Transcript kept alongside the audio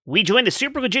We join the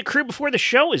super legit crew before the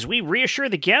show as we reassure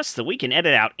the guests that we can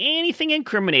edit out anything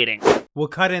incriminating. We'll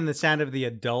cut in the sound of the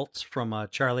adults from a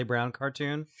Charlie Brown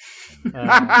cartoon.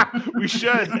 We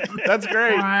should. That's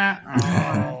great.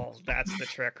 Oh, that's the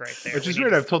trick right there. Which is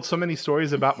weird. I've told so many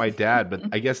stories about my dad, but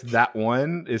I guess that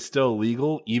one is still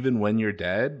legal even when you're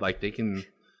dead. Like they can,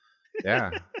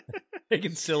 yeah. They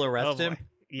can still arrest him.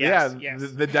 Yes, yeah,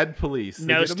 yes. The dead police.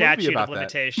 No statute of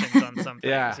limitations on some things,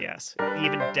 Yeah. yes.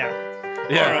 Even death.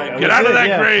 Yeah, Right. get out of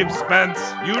that grave, Spence.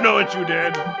 You know what you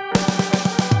did.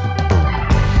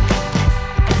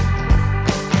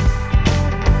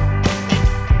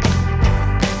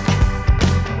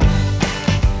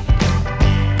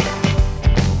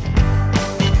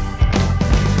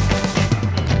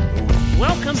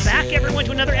 Welcome back, everyone,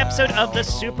 to another episode of the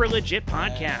Super Legit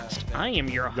Podcast. I am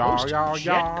your host,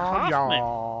 Jet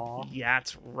Kaufman. Yeah,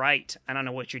 that's right. I don't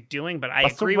know what you're doing, but I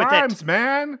agree with Rhymes, it.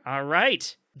 Man. All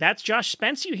right. That's Josh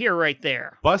Spence you hear right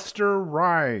there. Buster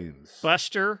Rhymes.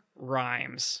 Buster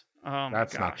Rhymes. Oh, my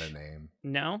That's gosh. not the name.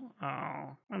 No?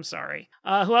 Oh, I'm sorry.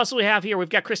 Who else do we have here? We've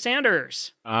got Chris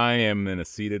Sanders. I am in a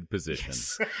seated position.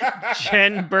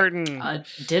 Jen Burton.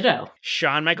 Ditto.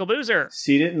 Sean Michael Boozer.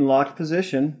 Seated in locked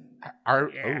position.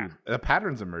 The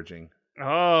pattern's emerging.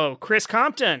 Oh, Chris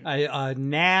Compton.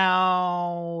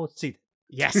 Now, let's see.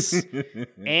 Yes.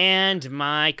 And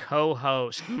my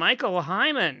co-host, Michael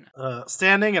Hyman.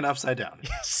 Standing and upside down.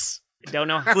 Yes. Don't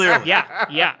know. Clearly.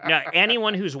 Yeah. No,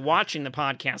 anyone who's watching the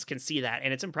podcast can see that,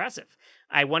 and it's impressive.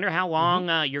 I wonder how long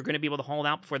you're going to be able to hold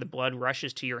out before the blood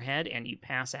rushes to your head and you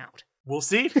pass out. We'll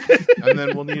see. And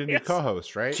then we'll need a new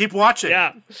co-host, right? Keep watching.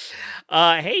 Yeah.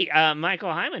 Hey,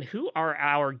 Michael Hyman, who are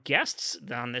our guests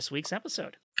on this week's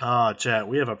episode? Jet,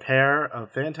 we have a pair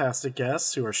of fantastic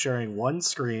guests who are sharing one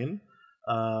screen,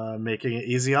 making it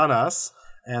easy on us,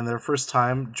 and their first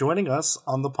time joining us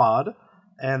on the pod.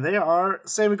 And they are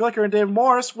Sammy Glicker and David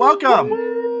Morris. Welcome!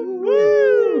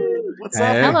 Woo! What's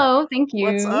up? Hello, thank you.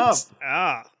 What's up?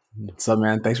 What's up,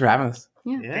 man? Thanks for having us.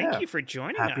 Yeah. Thank you for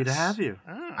joining us. Happy to have you.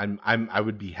 I'm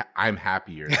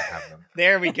happier to have them.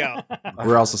 There we go.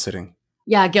 We're also sitting.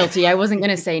 Yeah, guilty. I wasn't going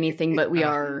to say anything, but we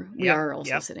are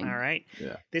also sitting. All right.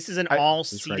 Yeah. This is an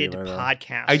all-seated regular, though.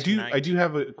 podcast. I do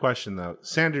have a question though.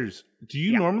 Sanders, do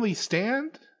you normally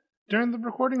stand during the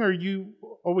recording, or are you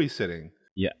always sitting?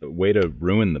 Yeah, way to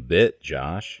ruin the bit,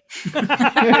 Josh. Oh,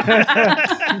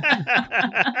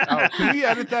 can we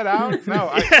edit that out? No.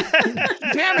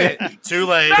 Damn it! Too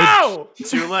late. No!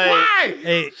 Too late. Why?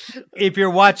 Hey, if you're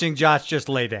watching, Josh, just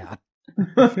lay down.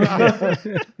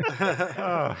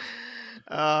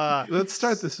 Let's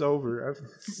start this over.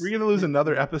 We're gonna lose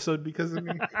another episode because of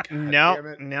me.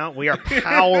 No, we are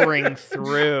powering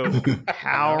through.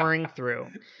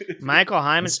 Michael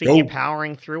Hyman, speaking of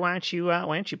powering through, why don't you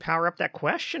power up that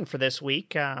question for this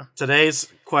week? Today's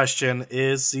question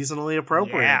is seasonally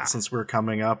appropriate since we're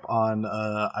coming up on,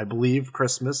 I believe,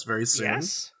 Christmas very soon.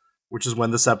 Yes. Which is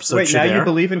when this episode Wait, should now air. you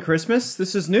believe in Christmas?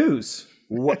 This is news.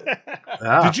 What?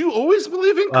 Yeah. Did you always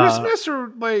believe in Christmas,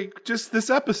 or like just this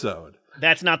episode?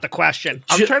 That's not the question.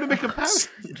 I'm trying to make a pass.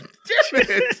 Damn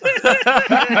it!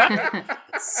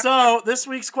 So this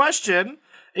week's question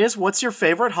is, what's your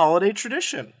favorite holiday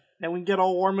tradition? And we can get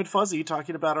all warm and fuzzy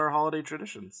talking about our holiday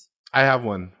traditions. I have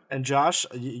one. And Josh,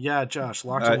 Josh,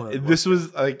 locked and loaded. This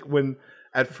was like when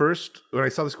I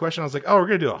saw this question, I was like, "Oh, we're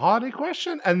gonna do a holiday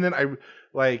question," and then the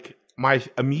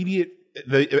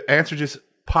answer just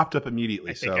popped up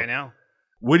immediately. I think I know.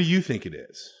 What do you think it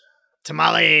is?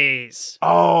 Tamales.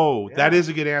 Oh, that is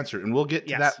a good answer, and we'll get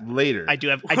to that later. I do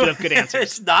have good answers.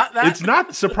 It's not that. It's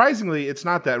not. Surprisingly, it's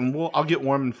not that, and I'll get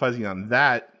warm and fuzzy on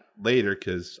that later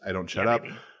because I don't shut up.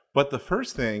 Maybe. But the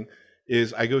first thing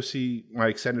is I go see my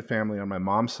extended family on my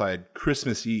mom's side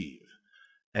Christmas Eve,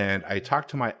 and I talk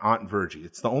to my Aunt Virgie.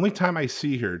 It's the only time I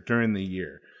see her during the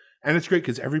year, and it's great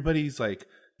because everybody's like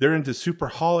they're into super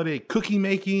holiday cookie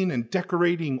making and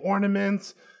decorating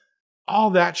ornaments,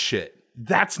 all that shit.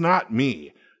 That's not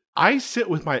me. I sit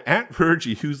with my Aunt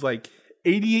Virgie, who's like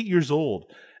 88 years old,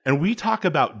 and we talk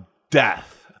about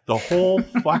death the whole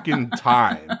fucking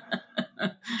time.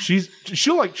 She'll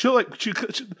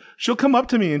come up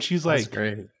to me and she's like,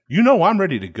 great. "You know, I'm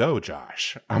ready to go,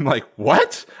 Josh." I'm like,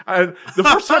 "What?" The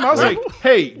first time I was like,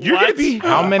 "Hey, you're gonna be."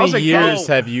 How I many was like, years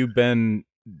 "Oh." have you been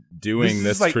doing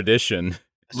This is this tradition?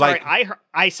 Sorry, Like-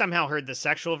 I somehow heard the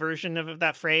sexual version of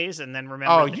that phrase and then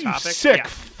remembered Oh, the you topic. sick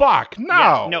fuck! No,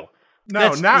 Yeah, no.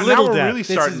 no. Now we're death. really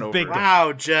This starting is over. big death.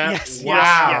 Wow, Jeff. Yes,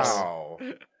 Wow.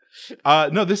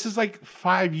 yes. No, this is like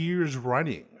 5 years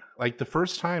running. Like the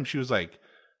first time she was like,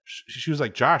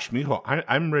 "Josh, mijo,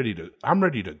 I'm ready to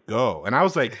go," and I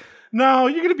was like, "No,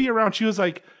 you're gonna be around." She was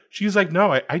like, she's like,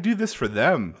 no, I do this for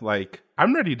them. Like,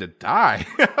 I'm ready to die.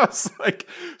 I was like,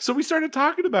 so we started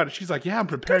talking about it. She's like, yeah, I'm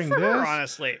preparing Good for this. her,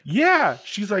 honestly. Yeah.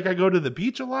 She's like, I go to the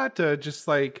beach a lot to just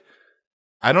like,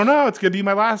 I don't know. It's going to be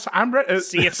my last. I'm ready.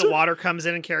 See if the water comes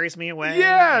in and carries me away.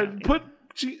 Yeah.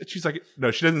 She's like,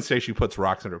 no, she doesn't say she puts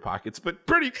rocks in her pockets, but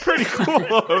pretty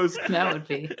close. That would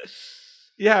be.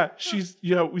 Yeah. She's,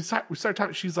 we started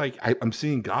talking. She's like, I'm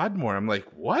seeing God more. I'm like,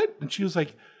 what? And she was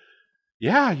like,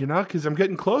 yeah, because I'm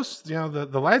getting close.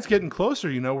 The lad's getting closer.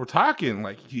 We're talking.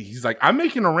 Like he's like, I'm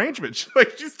making arrangements.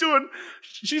 Like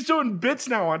she's doing bits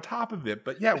now on top of it.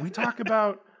 But yeah, we talk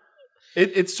about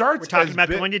it. It starts. We're talking about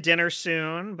going to dinner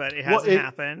soon, but it hasn't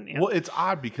happened. Yeah. Well, it's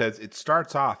odd because it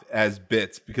starts off as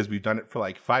bits because we've done it for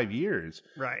like 5 years.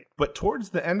 Right. But towards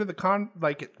the end of the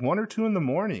like at 1 or 2 in the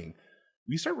morning,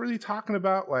 we start really talking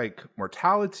about like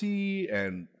mortality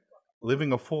and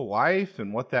living a full life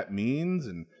and what that means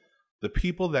and the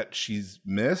people that she's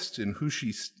missed and who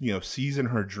she sees in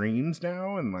her dreams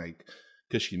now and like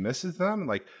because she misses them.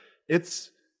 Like it's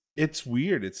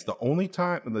weird. It's the only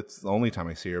time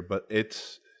I see her, but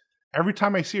it's every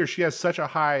time I see her, she has such a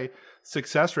high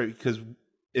success rate because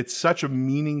it's such a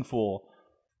meaningful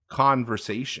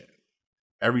conversation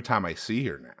every time I see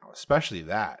her now, especially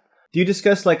that. Do you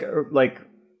discuss like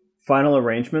final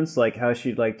arrangements, like how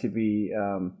she'd like to be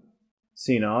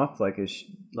seen off? Like is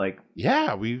she, like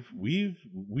yeah,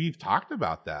 we've talked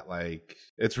about that. Like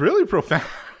it's really profound.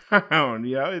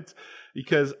 It's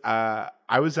because I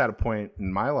was at a point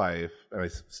in my life, and I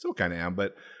still kind of am,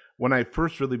 but when I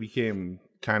first really became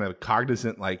kind of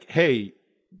cognizant, like, hey,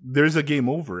 there's a game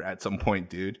over at some point,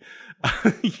 dude.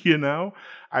 I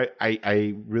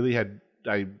really had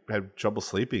trouble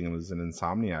sleeping and was an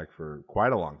insomniac for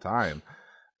quite a long time,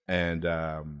 and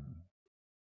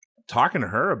talking to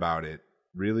her about it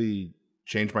really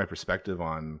changed my perspective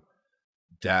on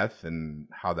death and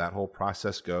how that whole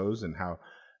process goes and how,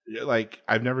 like,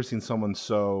 I've never seen someone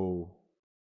so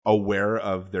aware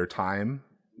of their time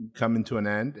coming to an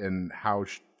end and how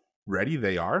ready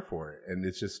they are for it. And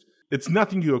it's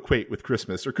nothing you equate with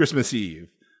Christmas or Christmas Eve,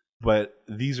 but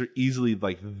these are easily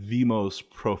like the most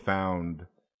profound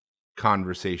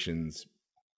conversations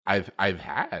I've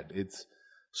had.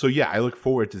 So yeah, I look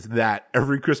forward to that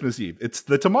every Christmas Eve. It's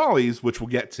the tamales, which we'll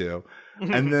get to,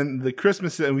 and then the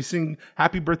Christmas, and we sing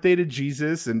 "Happy Birthday to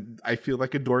Jesus," and I feel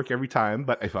like a dork every time,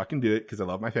 but I fucking do it because I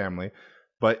love my family.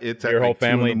 But it's your whole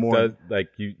family does like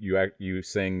you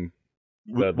sing.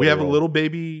 We have a little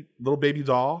baby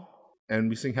doll, and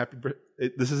we sing "Happy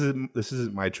Birthday." This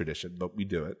isn't my tradition, but we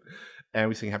do it, and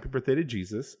we sing "Happy Birthday to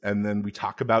Jesus," and then we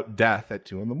talk about death at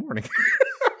 2 a.m.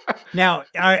 Now,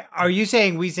 are you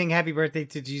saying we sing Happy Birthday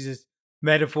to Jesus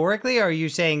metaphorically, or are you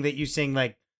saying that you sing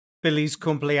like Feliz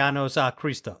Cumpleaños a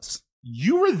Christos?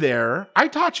 You were there. I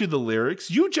taught you the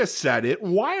lyrics. You just said it.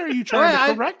 Why are you trying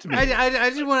to correct me? I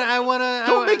just want to.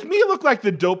 Don't make me look like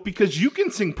the dope because you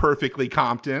can sing perfectly,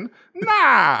 Compton.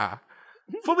 Nah.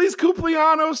 Feliz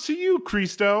Cumpleaños to you,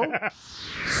 Cristo.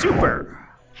 Super.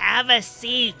 Have a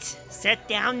seat. Sit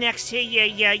down next to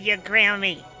your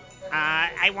Grammy.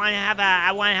 I want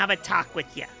to have a talk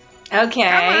with you.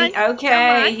 Okay. Come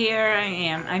on. Here I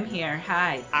am. I'm here.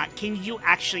 Hi. Can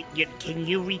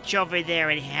you reach over there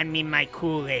and hand me my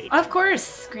Kool-Aid? Of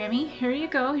course, Grammy. Here you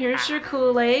go. Here's your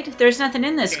Kool-Aid. There's nothing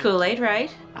in this Kool-Aid, right?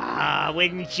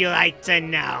 Wouldn't you like to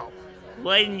know?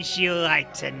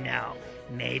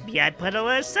 Maybe I put a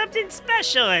little something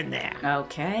special in there.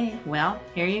 Okay. Well,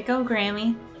 here you go,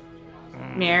 Grammy.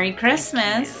 Merry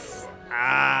Christmas.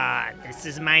 This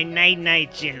is my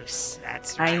night-night juice.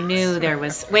 That's right. I knew there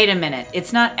was... Wait a minute.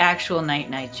 It's not actual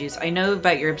night-night juice. I know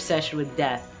about your obsession with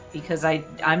death, because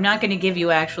I'm not going to give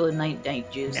you actual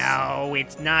night-night juice. No,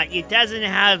 it's not. It doesn't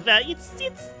have...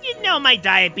 my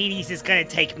diabetes is going to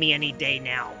take me any day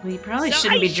now. Well, you probably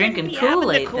shouldn't be drinking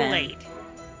Kool-Aid, then.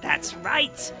 That's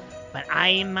right. But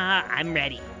I'm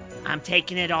ready. I'm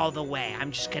taking it all the way.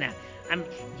 I'm just going to...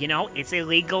 it's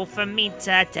illegal for me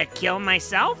to kill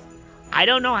myself. I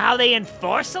don't know how they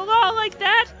enforce a law like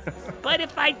that, but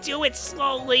if I do it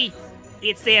slowly,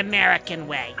 it's the American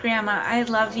way. Grandma, I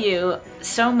love you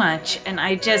so much, and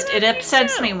it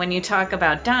upsets me when you talk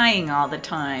about dying all the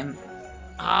time.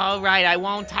 All right, I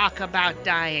won't talk about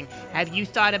dying. Have you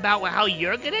thought about how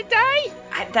you're gonna die?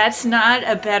 That's not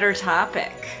a better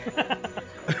topic.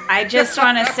 I just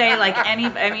want to say,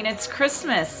 it's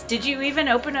Christmas. Did you even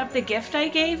open up the gift I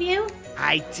gave you?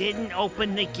 I didn't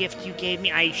open the gift you gave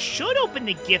me. I should open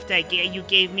the gift you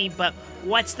gave me, but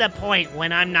what's the point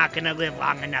when I'm not going to live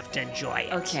long enough to enjoy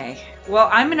it? Okay. Well,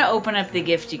 I'm going to open up the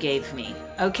gift you gave me,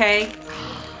 okay?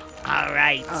 All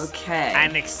right. Okay.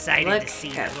 I'm excited to see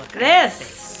the look on your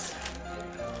face.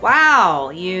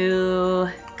 Wow, you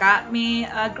got me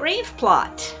a grave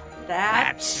plot.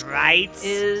 That's right.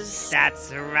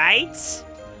 That's right.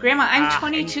 Grandma, I'm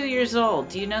 22 years old.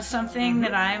 Do you know something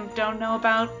that I don't know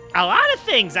about? A lot of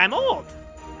things. I'm old.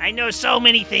 I know so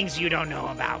many things you don't know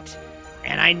about.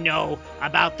 And I know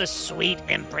about the sweet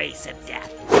embrace of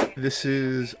death. This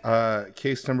is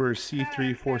case number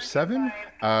C347,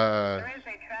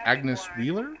 Agnes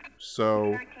Wheeler.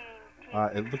 So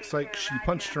it looks like she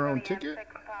punched her own ticket,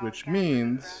 which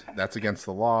means that's against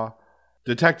the law.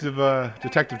 Detective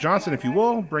Johnson, if you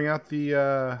will, bring out the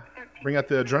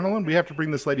adrenaline. We have to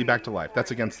bring this lady back to life. That's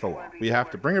against the law. We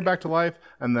have to bring her back to life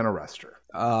and then arrest her.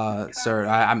 Sir,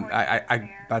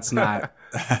 I that's not.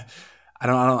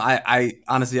 I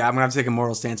honestly, I'm gonna have to take a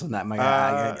moral stance on that.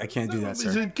 I can't do that,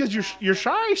 sir. Because you're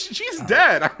shy. She's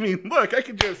dead. I mean, look, I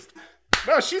could just.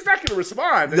 No, she's not gonna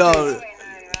respond. No.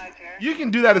 You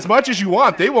can do that as much as you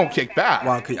want. They won't kick back.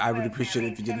 Well, I would appreciate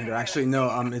it if you didn't hit her. Actually,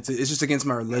 no. It's just against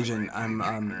my religion. I'm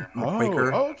a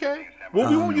Quaker. Oh, okay. Well,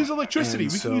 we won't use electricity.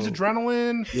 We can use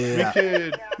adrenaline. Yeah.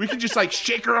 We could just like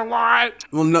shake her a lot.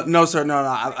 Well, no, sir. No.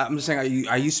 I'm just saying.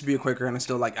 I used to be a Quaker, and I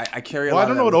still I carry a lot. Well, I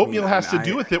don't know what oatmeal has to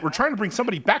do with it. We're trying to bring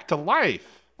somebody back to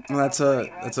life. Well, that's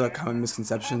a common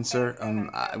misconception, sir.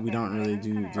 We don't really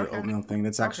do the oatmeal thing.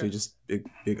 That's actually just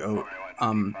big oat.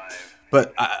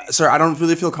 But, sir, I don't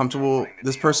really feel comfortable.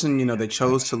 This person, they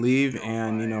chose to leave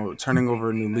and, turning over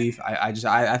a new leaf.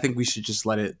 I think we should just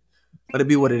let it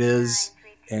be what it is,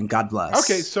 and God bless.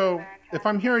 Okay, so if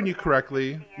I'm hearing you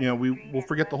correctly, we'll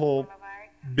forget the whole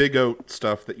big oat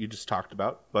stuff that you just talked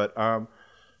about. But,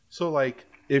 so, like,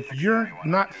 if you're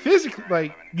not physically,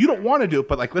 like, you don't want to do it,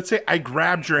 but, like, let's say I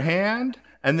grabbed your hand,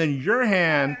 and then your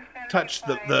hand touched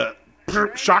the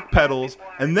shock pedals,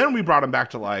 and then we brought him back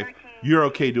to life. You're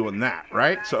okay doing that,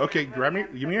 right? So, okay,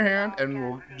 give me your hand, and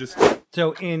we'll just...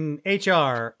 So in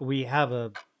HR, we have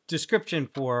a description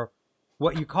for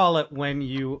what you call it when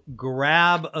you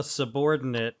grab a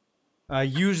subordinate,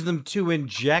 use them to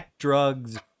inject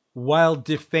drugs while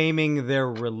defaming their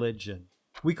religion.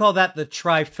 We call that the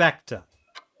trifecta.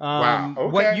 Wow,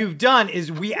 okay. What you've done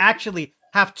is we actually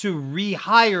have to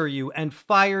rehire you and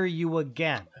fire you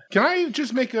again. Can I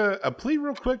just make a plea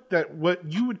real quick that what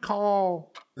you would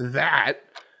call that,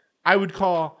 I would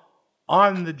call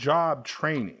on-the-job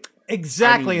training.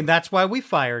 Exactly, and that's why we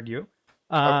fired you.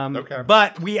 Okay.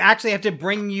 But we actually have to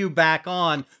bring you back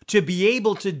on to be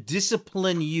able to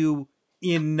discipline you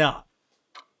enough.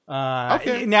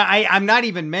 Okay. Now, I'm not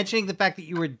even mentioning the fact that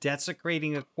you were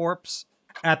desecrating a corpse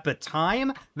at the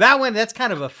time. That's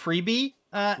kind of a freebie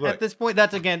at this point.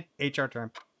 That's, again, HR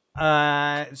term.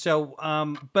 But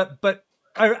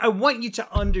I want you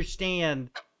to understand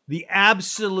the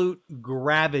absolute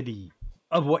gravity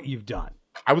of what you've done.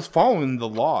 I was following the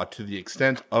law to the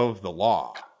extent of the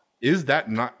law. Is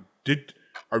that not...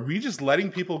 Are we just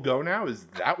letting people go now? Is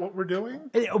that what we're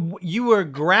doing? You were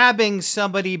grabbing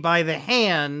somebody by the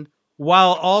hand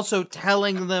while also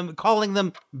calling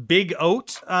them big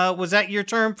oat. Was that your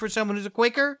term for someone who's a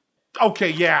Quaker? Okay,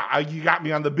 yeah, you got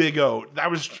me on the big oat.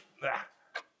 That was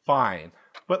fine.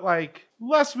 But, like,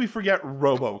 lest we forget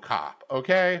RoboCop,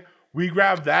 okay? We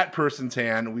grabbed that person's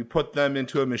hand, we put them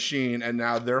into a machine, and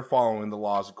now they're following the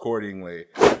laws accordingly.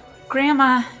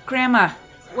 Grandma,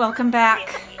 welcome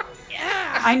back.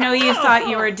 I know you thought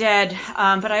you were dead,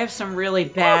 but I have some really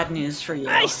bad news for you.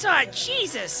 I saw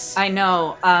Jesus. I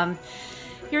know.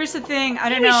 Here's the thing. I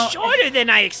don't know. It was shorter than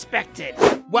I expected.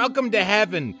 Welcome to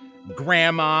heaven,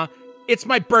 Grandma. It's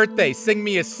my birthday. Sing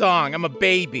me a song. I'm a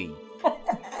baby. All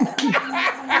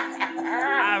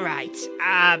right.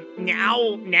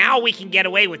 Now we can get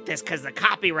away with this because the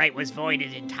copyright was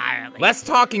voided entirely. Less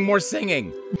talking, more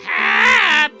singing.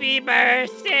 Happy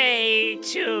birthday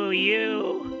to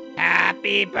you.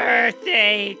 Happy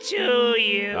birthday to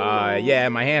you. Yeah,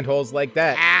 my hand holds like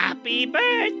that. Happy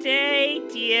birthday,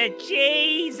 dear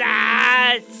Jesus.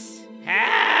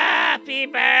 Happy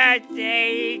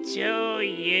birthday to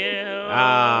you.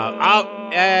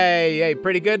 Hey,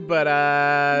 pretty good,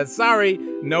 but sorry,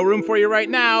 no room for you right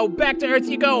now. Back to Earth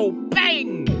you go.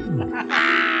 Bang!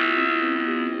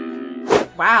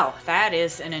 Wow, that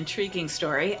is an intriguing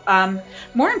story.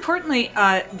 More importantly,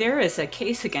 there is a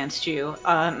case against you.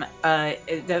 The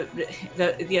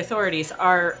authorities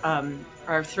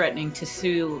are threatening to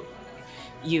sue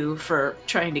you for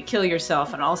trying to kill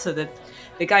yourself, and also that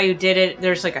the guy who did it,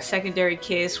 there's like a secondary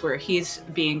case where he's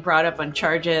being brought up on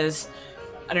charges.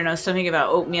 I don't know, something about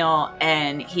oatmeal,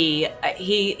 and he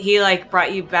like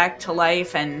brought you back to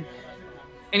life. And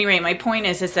anyway, my point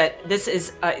is that this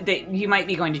is that you might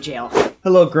be going to jail.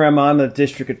 Hello, Grandma. I'm the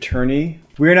district attorney.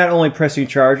 We are not only pressing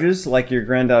charges, like your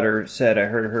granddaughter said, I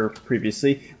heard her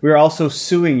previously, we are also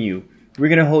suing you. We're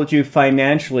going to hold you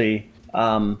financially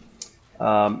at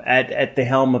the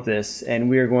helm of this,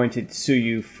 and we are going to sue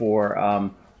you for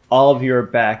all of your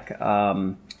back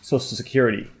Social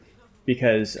Security.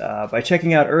 Because by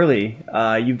checking out early,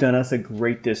 you've done us a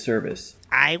great disservice.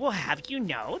 I will have you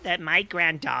know that my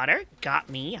granddaughter got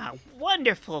me a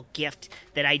wonderful gift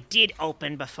that I did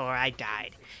open before I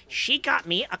died. She got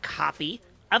me a copy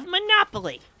of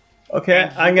Monopoly. Okay,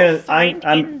 I'm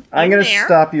gonna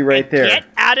stop you right there. Get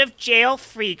out of jail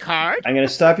free card. I'm gonna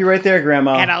stop you right there,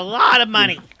 Grandma. And a lot of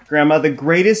money. Grandma, the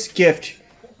greatest gift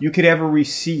you could ever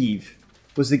receive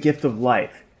was the gift of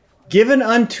life, given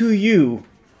unto you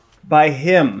by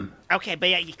him. Okay, but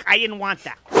I didn't want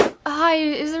that. Hi,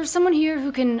 is there someone here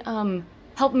who can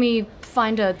help me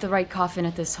find the right coffin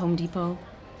at this Home Depot?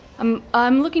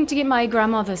 I'm looking to get my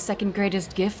grandma the second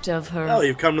greatest gift of her. Well,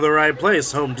 you've come to the right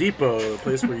place, Home Depot, the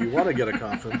place where you want to get a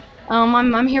coffin.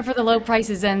 I'm here for the low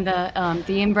prices and the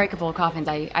unbreakable coffins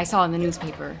I saw in the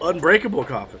newspaper. Unbreakable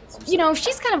coffins. You know,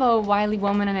 she's kind of a wily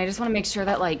woman, and I just want to make sure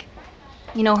that, like,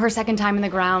 you know, her second time in the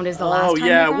ground is the last time Oh, in the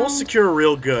yeah, ground. we'll secure her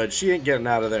real good. She ain't getting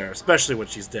out of there, especially when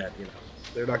she's dead, you know.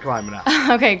 They're not climbing out.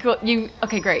 Okay, cool.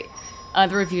 Okay, great.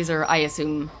 The reviews are, I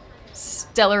assume,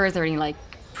 stellar. Is there any, like,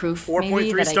 proof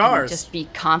 4.3 that stars. I can just be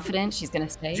confident she's gonna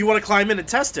stay? Do you want to climb in and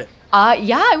test it?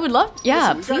 Yeah, I would love.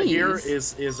 Yeah, Listen, we please. got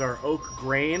here is our oak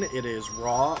grain. It is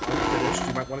raw, unfinished.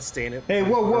 You might want to stain it. Hey,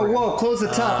 whoa! Close the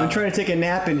top. I'm trying to take a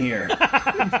nap in here.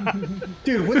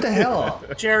 Dude, what the hell?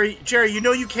 Jerry, you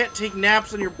know you can't take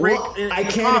naps on your break. Well, in I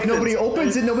can't coffins. if nobody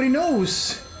opens it. Nobody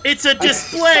knows. It's a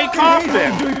display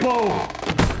coffin.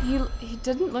 He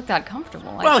didn't look that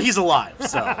comfortable. Well, he's alive,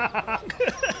 so I'm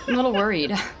a little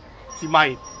worried. he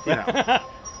might, you know.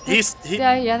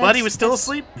 But he was still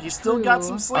asleep. He still got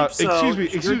some sleep. So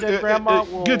excuse me, Grandma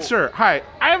good sir. Hi,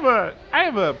 I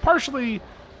have a partially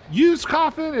used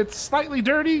coffin. It's slightly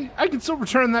dirty. I can still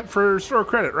return that for store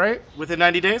credit, right? Within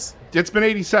 90 days? It's been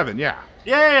 87. Yeah.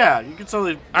 Yeah. You can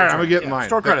totally. All right, I'm gonna get in line.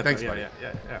 Store credit. Thanks, though. buddy.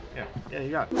 Yeah. You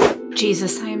got it.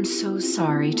 Jesus, I am so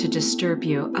sorry to disturb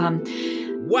you.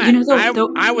 What? You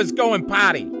know, I was going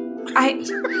potty. I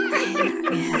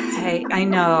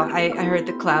know. I heard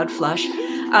the cloud flush.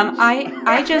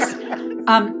 I just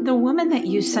the woman that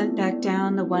you sent back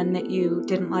down, the one that you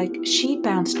didn't like, she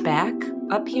bounced back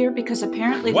up here because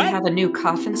apparently we have a new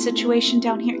coffin situation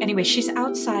down here. Anyway, she's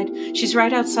outside. She's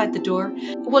right outside the door.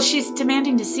 Well, she's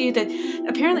demanding to see that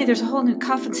apparently there's a whole new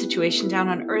coffin situation down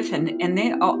on Earth, and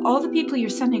they all the people you're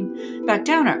sending back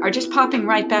down are just popping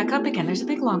right back up again. There's a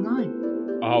big long line.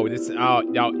 Oh, it's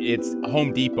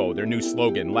Home Depot. Their new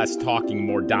slogan: less talking,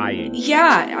 more dying.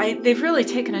 Yeah, they've really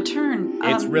taken a turn.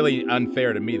 It's really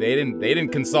unfair to me. They didn't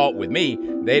consult with me.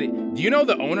 Do you know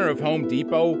the owner of Home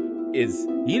Depot he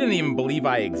didn't even believe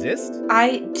I exist?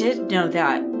 I did know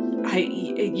that.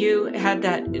 You had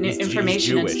that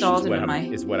information Jewish, installed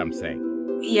is what I'm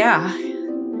saying. Yeah.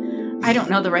 I don't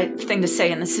know the right thing to say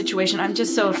in this situation. I'm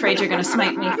just so afraid you're going to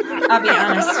smite me. I'll be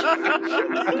honest.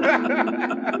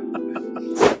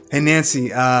 Hey, Nancy.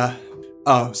 Grandma.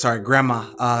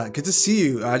 Good to see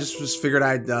you. I just figured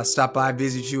I'd stop by,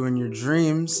 visit you in your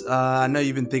dreams. I know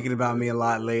you've been thinking about me a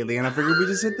lot lately, and I figured we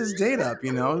just hit this date up,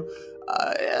 you know?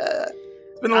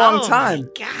 It's been a long time. Oh, my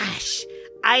gosh.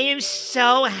 I am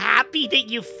so happy that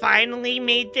you finally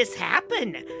made this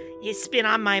happen. It's been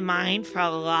on my mind for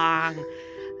a long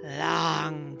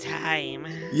time.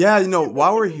 Yeah, you know,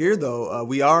 while we're here though,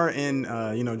 we are in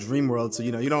dream world, so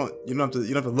you don't have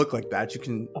to look like that. You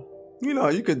can,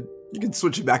 you can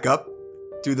switch it back up,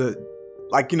 do the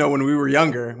when we were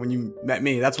younger, when you met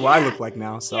me. That's what I look like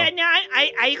now. So yeah, no,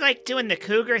 I like doing the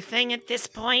cougar thing at this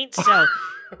point. So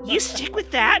you stick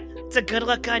with that. It's a good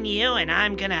look on you, and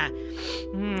I'm gonna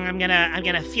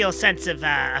feel a sense of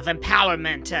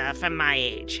empowerment from my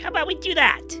age. How about we do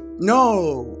that?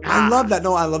 No, I love that.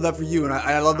 No, I love that for you, and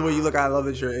I love the way you look. I love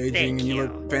that you're aging and you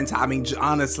look fantastic. I mean,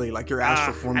 honestly, like your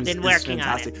astral form is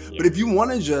fantastic. On it. Yeah. But if you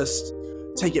want to just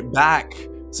take it back,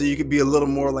 so you could be a little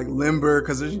more like limber,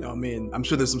 because I'm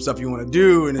sure there's some stuff you want to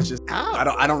do, and it's just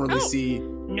I don't really see.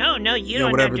 No, you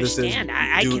don't understand.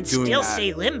 I can still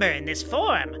stay limber in this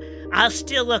form. I'll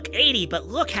still look 80, but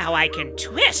look how I can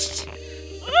twist.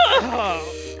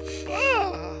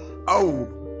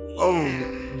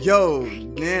 Yo,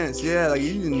 Nance, yeah, like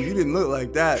you didn't look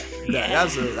like that.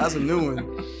 That's a new one.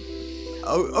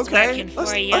 Oh, okay.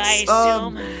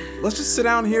 Let's just sit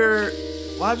down here.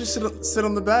 Why don't you sit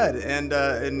on the bed and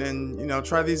then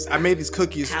try these? I made these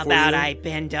cookies. How for about you. I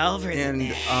bend over and the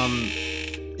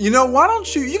bed? You know, why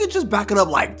don't you can just back it up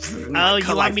like, Oh, cut you want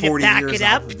me like to 40 back years it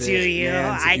up, off of do you?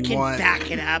 Nance, if I you can want. back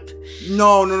it up.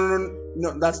 No,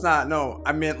 that's not. No,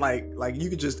 I meant like you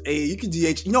could just you could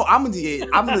DH. You know, I'm gonna DH.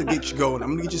 I'm gonna get you going.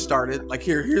 I'm gonna get you started. Like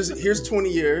here's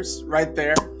 20 years right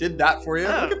there. Did that for you.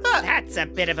 Oh, Look at that. that's a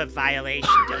bit of a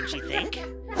violation, don't you think?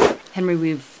 Henry,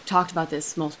 we've talked about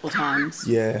this multiple times.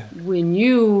 Yeah. When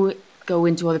you go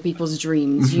into other people's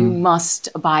dreams, you must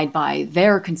abide by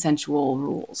their consensual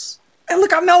rules. And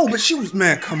look, I know, but she was,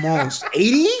 man, come on,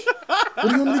 80? What do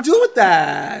you want me to do with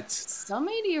that? Some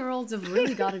 80-year-olds have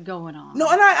really got it going on. No,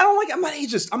 and I don't like, I'm not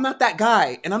ageist. I'm not that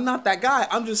guy. And I'm not that guy.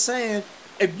 I'm just saying,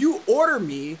 if you order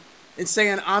me and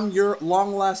saying I'm your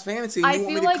long-last fantasy, and you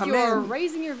want me to come in. I feel like you're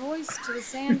raising your voice to the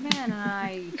Sandman, and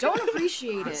I don't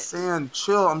appreciate it. Sand,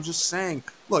 chill. I'm just saying,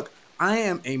 look, I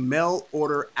am a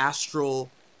mail-order astral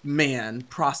man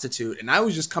prostitute, and I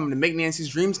was just coming to make Nancy's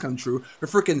dreams come true. Her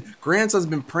freaking grandson's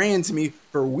been praying to me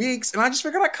for weeks, and I just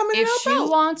figured I'd come in and help If she out.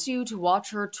 wants you to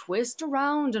watch her twist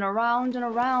around and around and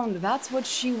around, that's what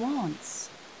she wants.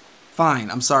 Fine,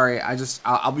 I'm sorry.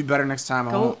 I'll be better next time.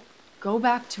 I won't. Go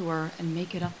back to her and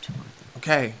make it up to her.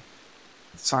 Okay,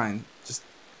 it's fine. Just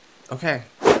okay.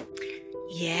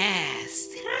 Yes.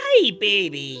 Hi,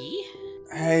 baby.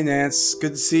 Hey, Nance.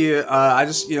 Good to see you. I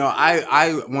just,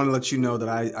 I want to let you know that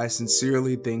I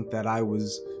sincerely think that I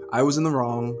was in the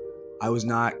wrong. I was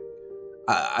not.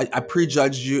 I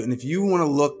prejudged you, and if you want to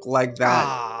look like that,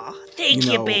 Aw, thank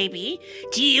you, baby.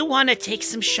 Do you want to take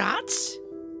some shots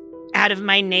out of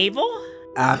my navel?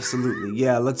 Absolutely.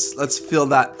 Yeah. Let's fill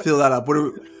that up.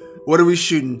 What are we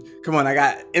shooting? Come on, I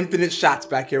got infinite shots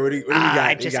back here. What do you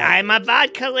got? I'm a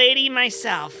vodka lady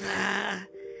myself.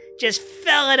 Just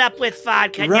fill it up with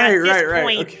vodka. Right, now, at this right.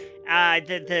 point,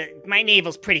 Okay. my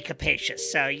navel's pretty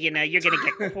capacious, so you're gonna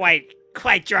get quite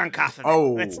drunk off of it.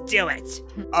 Oh. Let's do it.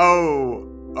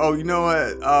 Oh, you know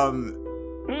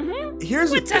what?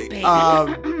 Here's What's the up, thing.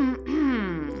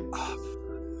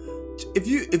 baby? If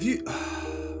you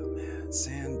man,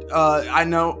 Sand. I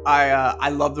know. I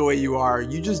love the way you are.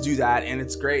 You just do that, and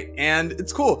it's great, and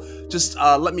it's cool. Just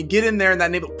let me get in there in that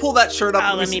navel. Pull that shirt up.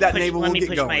 Let me see that navel. We'll get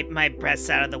going. Let me push my breasts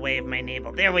out of the way of my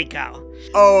navel. There we go.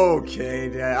 Okay,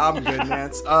 Dad. I'm good,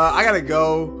 Nance. I gotta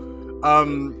go.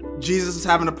 Jesus is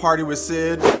having a party with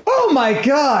Sid. Oh my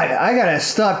god! I gotta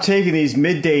stop taking these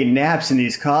midday naps in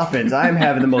these coffins. I'm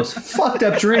having the most fucked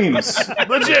up dreams.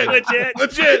 Legit.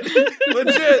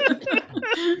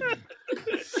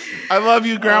 I love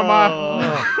you,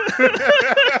 Grandma.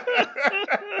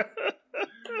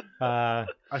 I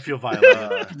feel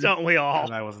violent. Don't we all?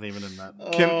 And I wasn't even in that.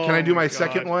 Can I do my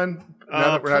second one?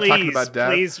 Now that we're not talking about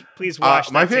death. Please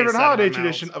watch. My favorite holiday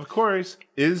tradition, of course,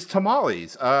 is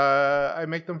tamales. I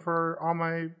make them for all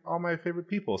my favorite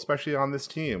people, especially on this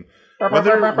team.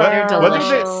 Whether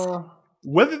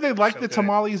they like the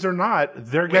tamales or not,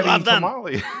 they're getting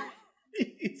tamales.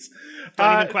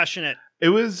 Don't even question it. It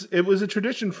was a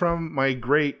tradition from my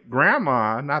great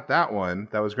grandma, not that one.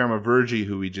 That was Grandma Virgie,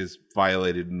 who we just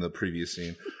violated in the previous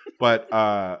scene. But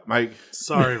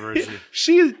sorry, Virgie.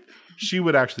 She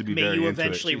would actually be May very you into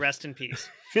eventually it. rest in peace.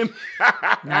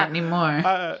 Not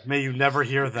anymore. May you never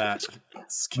hear that.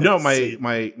 No,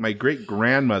 my great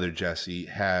grandmother Jessie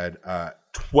had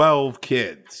 12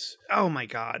 kids. Oh my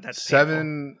God, that's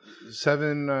seven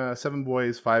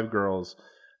boys, 5 girls,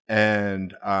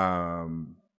 and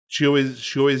she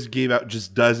always gave out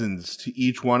just dozens to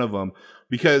each one of them,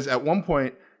 because at one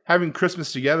point having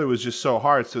Christmas together was just so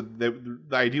hard. So the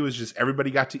idea was just everybody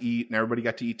got to eat, and everybody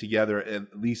got to eat together.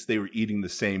 At least they were eating the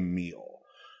same meal.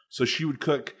 So she would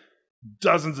cook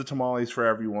dozens of tamales for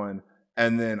everyone,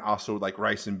 and then also like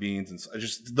rice and beans and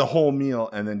just the whole meal,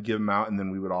 and then give them out, and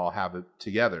then we would all have it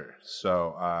together.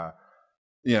 So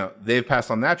they've passed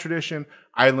on that tradition.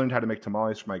 I learned how to make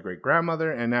tamales from my great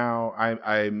grandmother, and now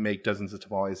I make dozens of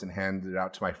tamales and hand it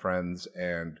out to my friends.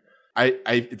 And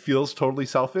it feels totally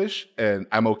selfish, and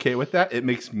I'm okay with that. It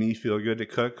makes me feel good to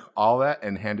cook all that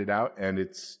and hand it out, and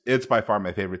it's by far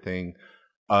my favorite thing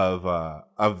of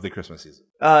the Christmas season.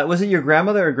 Was it your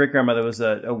grandmother or great grandmother was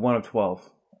a one of 12?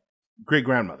 Great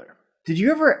grandmother. Did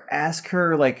you ever ask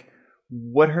her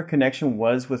what her connection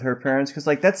was with her parents? Because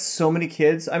that's so many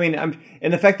kids. I mean,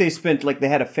 and the fact they spent they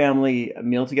had a family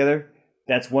meal together.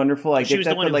 That's wonderful. She was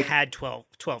the one who had 12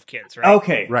 kids, right?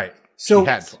 Okay, right. So she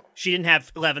had 12. She didn't have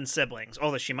 11 siblings.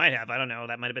 Although she might have. I don't know.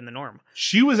 That might have been the norm.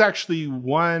 She was actually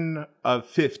one of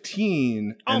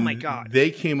 15. Oh my God!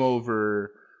 They came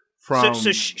over from.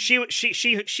 So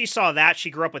she saw that.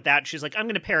 She grew up with that. And she's like, I'm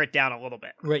going to pare it down a little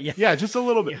bit. Right? Yeah. Yeah, just a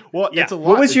little bit. Well, Yeah. it's a lot.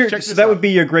 What was your? So that would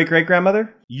be your great great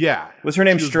grandmother. Yeah. Was her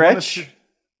name Stretch?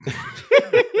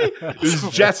 It was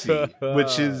Jessie,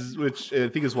 which I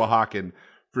think is Oaxacan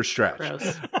for stretch.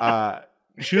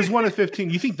 She was one of 15.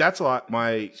 You think that's a lot?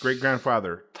 My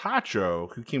great-grandfather,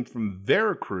 Tacho, who came from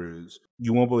Veracruz,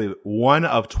 you won't believe it, one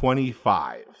of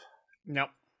 25. Nope.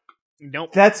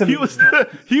 That's he was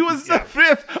the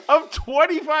fifth of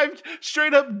 25,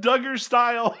 straight up Duggar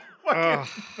style. I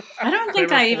don't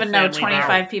think I even know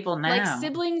 25 people now. Like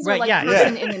siblings or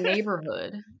person in the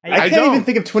neighborhood. I can't even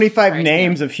think of 25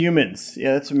 names of humans.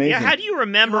 Yeah, that's amazing. Yeah, how do you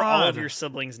remember all of your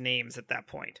siblings' names at that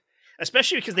point?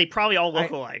 Especially because they probably all look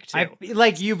alike, too.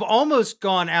 You've almost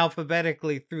gone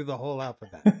alphabetically through the whole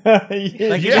alphabet.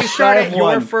 If you start at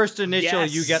your first initial,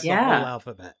 you get the whole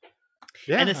alphabet.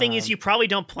 Yeah. And the thing is, you probably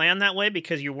don't plan that way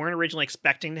because you weren't originally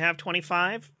expecting to have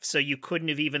 25, so you couldn't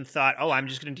have even thought, I'm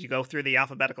just going to go through the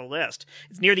alphabetical list.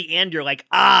 It's near the end, you're like,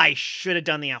 I should have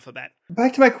done the alphabet.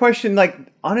 Back to my question,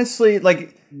 honestly,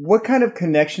 what kind of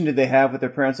connection did they have with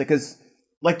their parents? Because,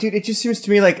 dude, it just seems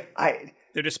to me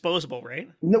they're disposable, right?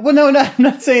 No, I'm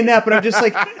not saying that, but I'm just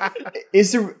like,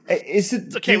 is it? It's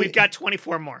okay, we've got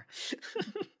 24 more.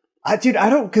 Dude, I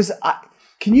don't, because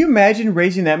can you imagine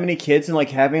raising that many kids and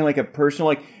having a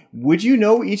personal, would you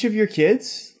know each of your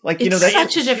kids? It's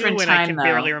such a different time, I can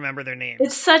barely remember their names.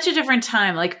 It's such a different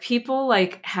time. People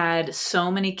had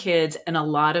so many kids and a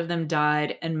lot of them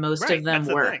died and most of them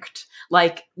worked.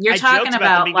 You're talking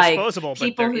about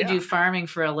people who do farming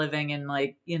for a living in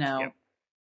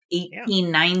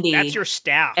 1890. That's your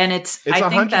staff. And it's I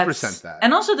think 100% that.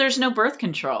 And also there's no birth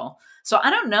control. So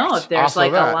I don't know if there's a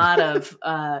lot of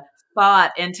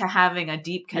thought into having a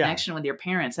deep connection with your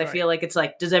parents. I feel like it's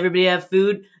does everybody have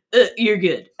food? You're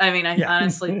good. I mean, I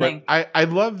honestly think. I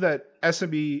love that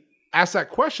SMB asked that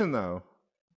question though.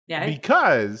 Yeah.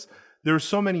 Because there's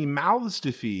so many mouths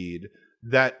to feed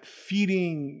that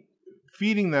feeding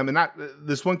them, and not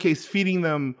this one case, feeding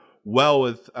them well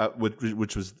with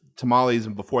which was tamales,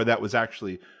 and before that was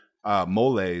actually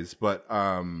moles, but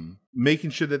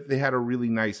making sure that they had a really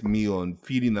nice meal and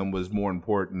feeding them was more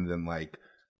important than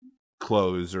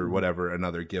clothes or whatever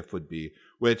another gift would be,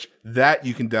 which that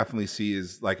you can definitely see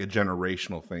is a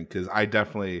generational thing. Because I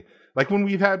definitely when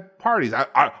we've had parties,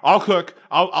 I'll cook,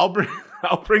 I'll bring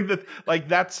the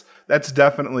that's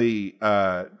definitely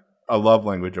a love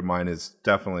language of mine, is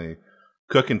definitely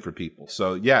cooking for people.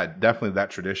 So yeah, definitely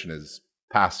that tradition is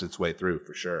passed its way through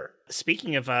for sure.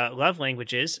 Speaking of love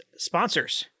languages,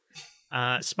 sponsors show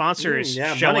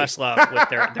money. us love with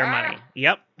their money.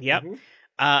 Yep. Mm-hmm.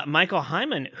 Michael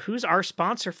Hyman, who's our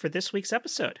sponsor for this week's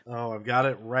episode? Oh, I've got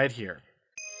it right here.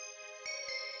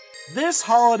 This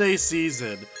holiday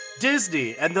season,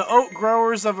 Disney and the Oat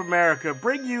Growers of America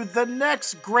bring you the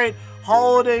next great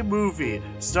holiday movie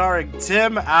starring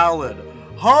Tim Allen.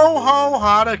 Ho Ho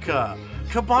Hanukkah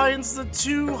combines the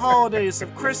two holidays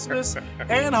of Christmas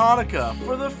and Hanukkah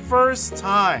for the first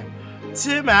time.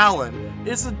 Tim Allen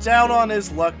is a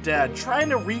down-on-his-luck dad trying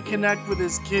to reconnect with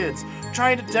his kids,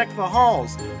 trying to deck the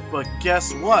halls. But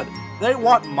guess what? They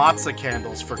want matzah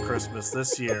candles for Christmas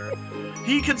this year.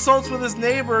 He consults with his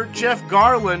neighbor, Jeff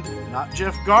Garland, not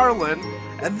Jeff Garland,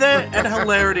 and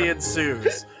hilarity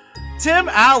ensues. Tim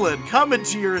Allen coming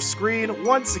to your screen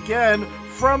once again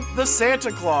from The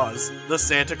Santa Claus, The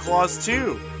Santa Claus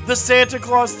 2, The Santa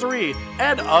Claus 3,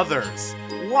 and others.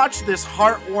 Watch this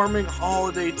heartwarming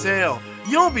holiday tale.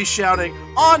 You'll be shouting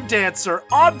on Dancer,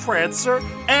 on Prancer,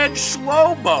 and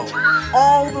Shlomo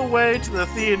all the way to the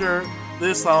theater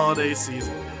this holiday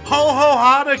season. Ho Ho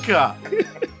Hanukkah!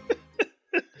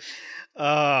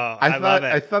 I love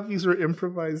it. I thought these were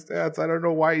improvised ads. I don't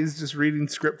know why he's just reading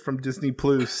script from Disney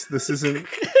Plus. This isn't.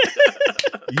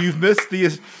 You've missed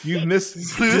Disney Plus. You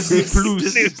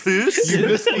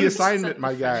missed the assignment,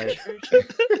 my guy.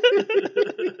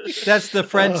 That's the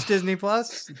French Disney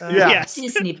Plus? Yes.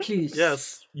 Disney Plus.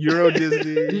 Yes. Euro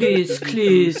Disney.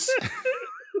 Plus.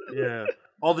 Yeah.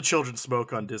 All the children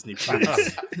smoke on Disney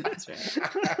Plus. That's right.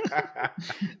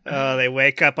 They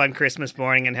wake up on Christmas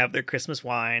morning and have their Christmas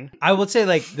wine. I would say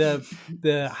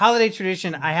the holiday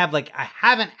tradition I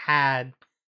haven't had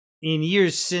in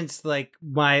years since we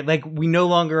no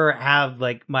longer have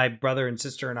my brother and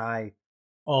sister and I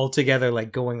all together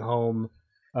going home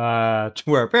to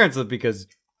where our parents live, because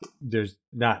there's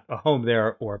not a home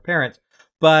there or parents.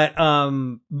 But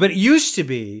it used to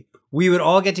be we would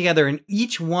all get together and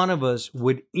each one of us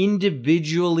would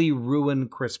individually ruin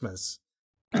Christmas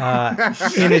in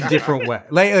a different way.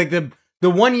 The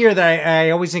one year that I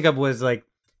always think of was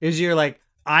year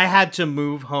I had to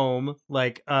move home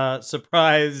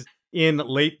surprise in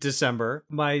late December.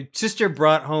 My sister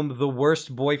brought home the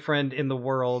worst boyfriend in the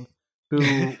world,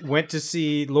 who went to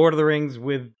see Lord of the Rings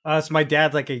with us. My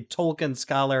dad's a Tolkien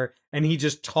scholar and he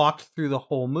just talked through the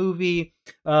whole movie.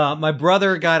 My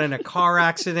brother got in a car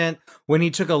accident when he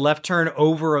took a left turn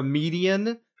over a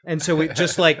median, and so it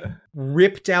just like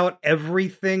ripped out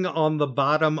everything on the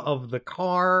bottom of the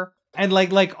car. And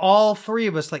like all three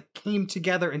of us like came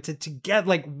together and together,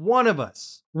 like one of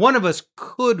us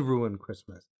could ruin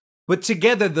Christmas, but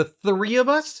together the three of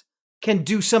us can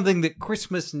do something that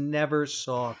Christmas never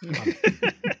saw coming.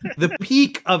 The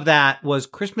peak of that was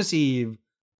Christmas Eve.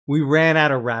 We ran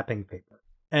out of wrapping paper,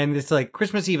 and it's like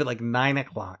Christmas Eve at like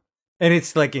 9:00, and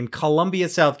it's like in Columbia,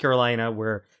 South Carolina,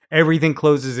 where everything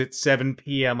closes at 7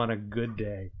 p.m. on a good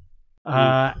day.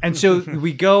 And so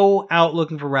we go out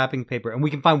looking for wrapping paper, and we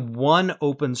can find one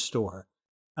open store,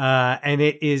 and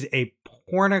it is a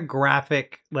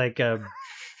pornographic,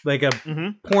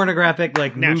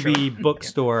 pornographic movie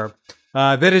bookstore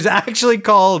that is actually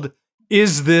called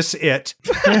Is This It?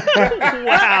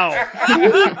 Wow.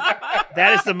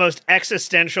 That is the most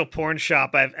existential porn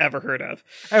shop I've ever heard of.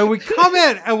 And we come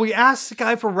in and we ask the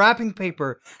guy for wrapping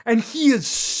paper, and he is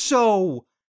so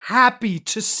happy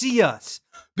to see us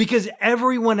because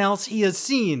everyone else he has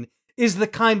seen is the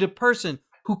kind of person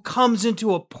who comes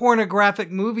into a pornographic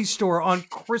movie store on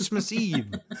Christmas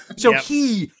Eve. So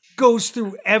he goes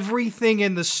through everything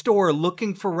in the store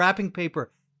looking for wrapping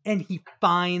paper, and he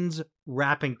finds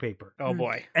wrapping paper. Oh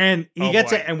boy. And he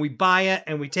gets it, and we buy it,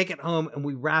 and we take it home, and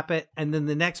we wrap it, and then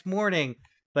the next morning,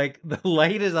 like, the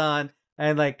light is on,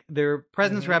 and like there are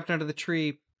presents wrapped under the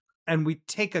tree, and we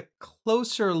take a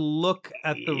closer look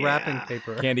at the wrapping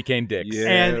paper. Candy cane dicks. Yeah.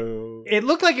 And it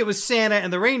looked like it was Santa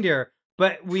and the reindeer,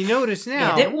 but we notice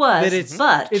now it was, that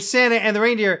it's Santa and the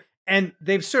reindeer, and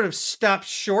they've sort of stopped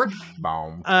short.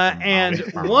 And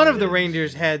one of the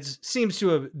reindeer's heads seems to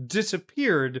have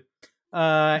disappeared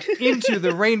into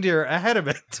the reindeer ahead of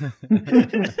it.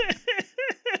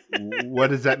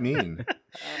 What does that mean?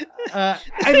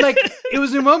 And like, it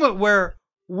was a moment where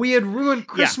we had ruined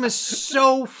Christmas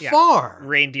so far.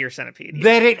 Reindeer centipede.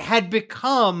 That it had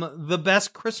become the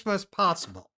best Christmas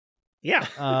possible.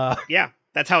 Yeah. Yeah.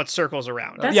 That's how it circles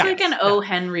around. That's like an O.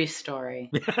 Henry story.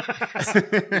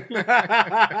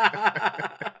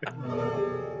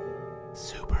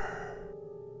 Super.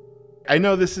 I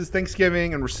know this is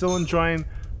Thanksgiving and we're still enjoying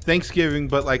Thanksgiving,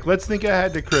 but like, let's think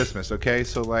ahead to Christmas, okay?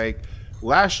 So like,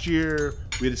 last year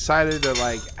we decided to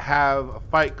like have a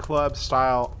Fight Club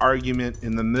style argument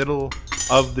in the middle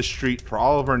of the street for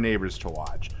all of our neighbors to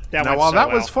watch. Now, while that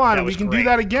was fun, we can do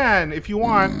that again if you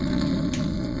want.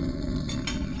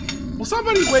 Will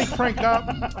somebody wake Frank up?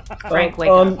 Frank,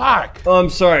 wake up. Fuck. I'm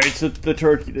sorry. It's the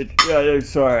turkey.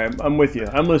 Sorry. I'm with you.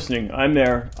 I'm listening. I'm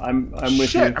there. I'm with you.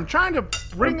 Shit, I'm trying to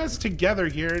bring us together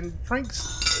here, and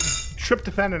Frank's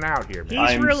tryptophaning out here, man.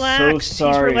 He's relaxed.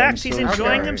 So sorry. He's relaxed. He's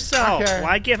enjoying Okay. himself. Okay.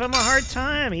 Why give him a hard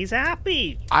time? He's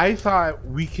happy. I thought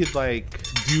we could like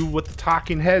do what the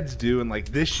talking heads do, and like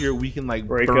this year we can like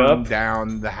Break burn up?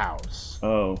 down the house.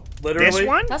 Oh, Literally? This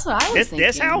one? That's what I was thinking.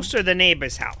 This house or the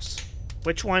neighbor's house?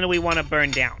 Which one do we want to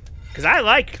burn down? Because I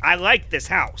like this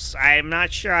house. I'm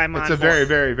not sure I'm on It's a board. very,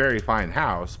 very, very fine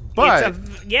house, but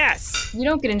yes. You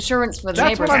don't get insurance for the That's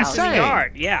neighbor's what I'm house. saying.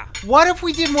 Yard, yeah. What if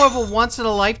we did more of a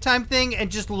once-in-a-lifetime thing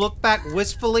and just look back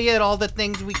wistfully at all the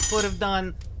things we could have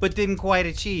done but didn't quite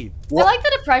achieve? I like the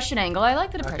depression angle.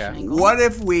 Angle. What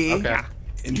if we, Okay.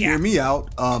 and hear me out,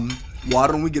 why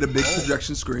don't we get a big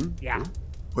projection screen? Yeah.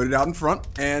 Put it out in front,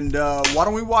 and why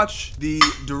don't we watch the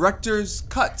director's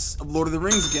cuts of Lord of the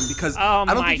Rings again? Because I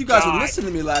don't think you guys would listen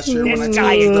to me last year when I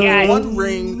told you that one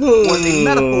ring was a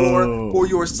metaphor for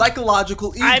your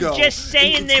psychological ego. I'm just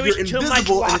saying there was You're too much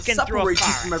invisible and it walking through a separates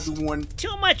you from forest. everyone.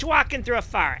 Too much walking through a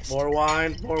forest. More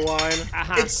wine.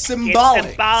 Uh-huh. It's symbolic.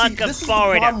 It's symbolic See, of this is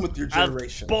boredom. the problem with your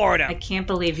generation. Of boredom. I can't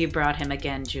believe you brought him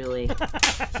again, Julie.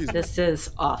 This is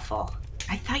awful.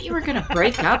 I thought you were going to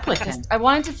break up with him. I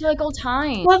wanted to feel like old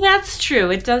times. Well, that's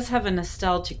true. It does have a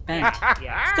nostalgic bent.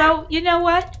 Yeah. So, you know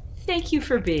what? Thank you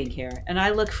for being here, and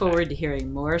I look forward to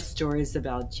hearing more stories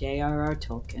about J.R.R.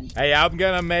 Tolkien. Hey, I'm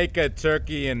gonna make a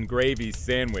turkey and gravy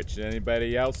sandwich.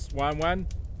 Anybody else want one?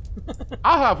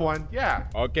 I'll have one. Yeah.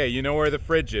 Okay, you know where the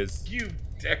fridge is. You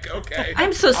dick. Okay.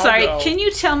 I'm so I'll sorry. go. Can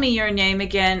you tell me your name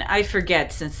again? I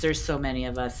forget since there's so many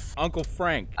of us. Uncle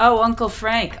Frank. Oh, Uncle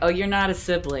Frank. Oh, you're not a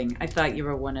sibling. I thought you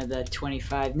were one of the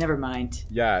 25. Never mind.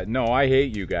 Yeah, no, I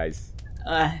hate you guys.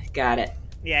 Got it.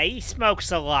 Yeah, he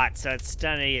smokes a lot, so it's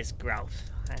stunning his growth.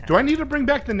 Do I need to bring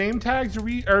back the name tags?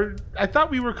 Or I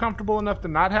thought we were comfortable enough to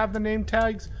not have the name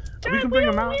tags. We can bring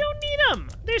them out. We don't need them.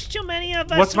 There's too many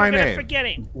of us. What's my we're gonna name?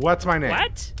 Forgetting. What's my name?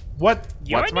 What?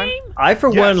 What's mine? name? I,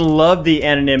 for one, love the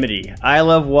anonymity. I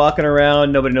love walking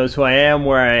around. Nobody knows who I am,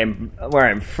 where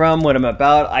I'm from, what I'm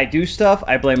about. I do stuff.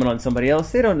 I blame it on somebody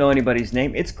else. They don't know anybody's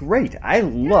name. It's great. I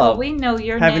love we know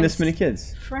your having this many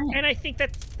kids. Frank. And I think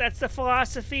that's the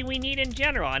philosophy we need in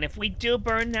general. And if we do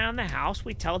burn down the house,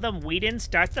 we tell them we didn't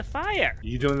start the fire.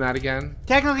 You doing that again?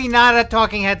 Technically not a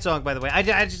Talking Head song, by the way. I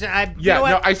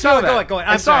saw that. Go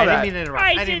ahead. I'm sorry. I didn't mean to interrupt.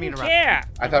 I didn't mean to care.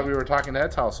 interrupt. I thought we were talking to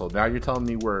Ed's household. Now you're telling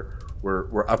me we're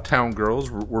Uptown Girls.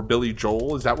 We're Billy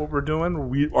Joel. Is that what we're doing?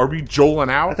 Are we Joeling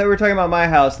I out? thought we were talking about my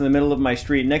house in the middle of my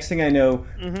street. Next thing I know,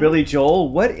 Billy Joel,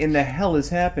 what in the hell is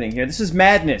happening here? This is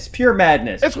madness. Pure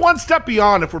madness. It's one step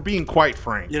beyond, if we're being quite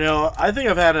frank. You know, I think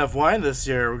I've had enough wine this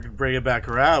year. We could bring it back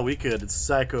around. We could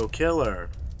Psycho Killer.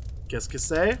 Qu'est-ce que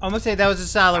c'est? I'm gonna say that was a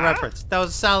solid reference. That was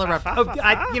a solid reference.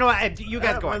 You know what? You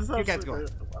guys go on. You guys go on.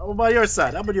 I'm on your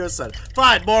side. I'm on your side.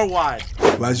 Fine, more wine.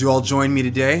 Well, as you all join me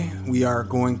today, we are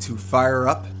going to fire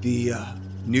up the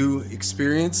new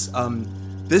experience.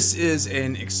 This is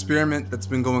an experiment that's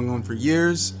been going on for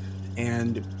years,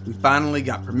 and we finally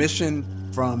got permission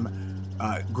from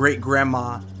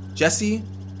great-grandma Jessie,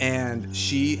 and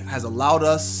she has allowed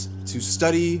us to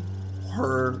study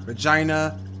her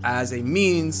vagina as a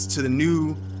means to the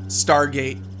new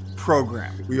Stargate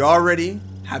program. We already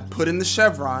have put in the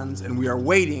chevrons, and we are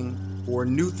waiting for a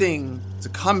new thing to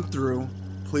come through.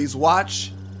 Please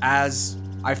watch as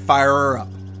I fire her up.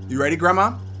 You ready,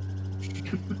 Grandma?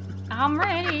 I'm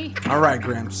ready. All right,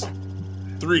 Gramps.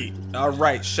 3. All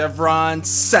right, chevron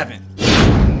 7.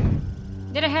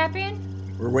 Did it happen?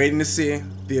 We're waiting to see.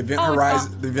 The event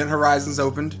horizon's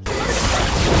opened.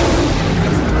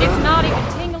 It's not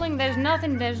even tingling. There's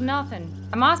nothing.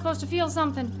 Am I supposed to feel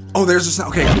something? Oh, there's a sound.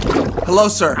 Okay. Hello,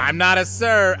 sir. I'm not a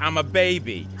sir, I'm a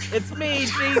baby. It's me,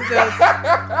 Jesus.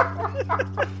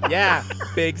 Yeah,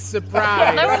 big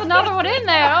surprise. There was another one in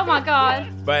there. Oh my god.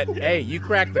 But hey, you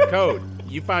cracked the code.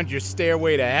 You found your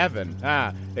stairway to heaven.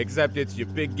 Except it's your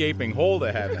big gaping hole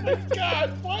to heaven.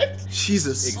 God, what?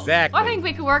 Jesus. Exactly. I think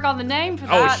we could work on the name for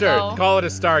Oh, that. sure. Though. Call it a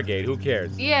Stargate. Who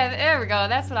cares? Yeah, there we go.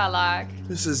 That's what I like.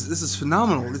 This is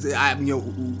phenomenal.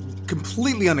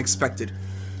 Completely unexpected.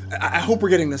 I hope we're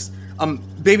getting this.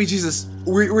 Baby Jesus,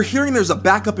 we're hearing there's a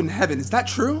backup in heaven. Is that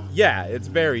true? Yeah, it's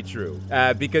very true.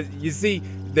 Because you see,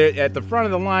 at the front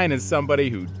of the line is somebody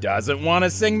who doesn't want to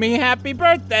sing me happy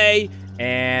birthday,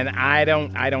 and I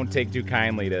don't take too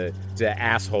kindly to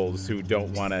assholes who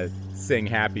don't want to sing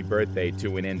happy birthday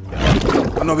to an infant.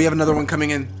 Oh no, we have another one coming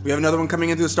in. We have another one coming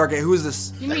in through the Stargate. Who is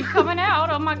this? You mean coming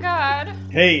out? Oh my god.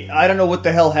 Hey, I don't know what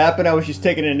the hell happened. I was just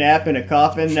taking a nap in a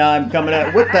coffin. Now I'm coming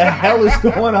out. What the hell is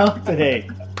going on today?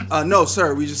 No,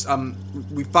 sir. We just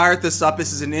we fired this up.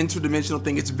 This is an interdimensional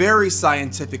thing. It's very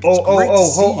scientific. I'm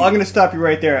gonna stop you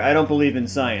right there. I don't believe in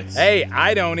science. Hey,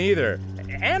 I don't either.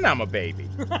 And I'm a baby.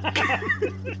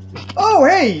 Oh,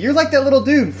 hey, you're like that little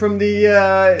dude from the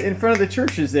in front of the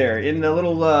churches there, in the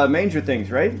little manger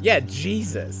things, right? Yeah,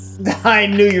 Jesus. I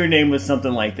knew your name was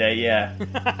something like that. Yeah,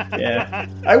 yeah.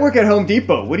 I work at Home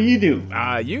Depot. What do you do?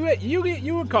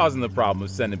 You were causing the problem of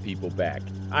sending people back.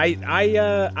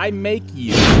 I make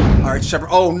you. All right, chevron.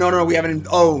 Oh no, we haven't.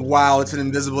 Oh wow, it's an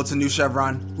invisible. It's a new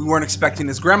chevron. We weren't expecting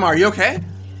this. Grandma, are you okay?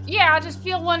 Yeah, I just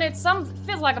feel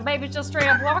feels like a baby's just straight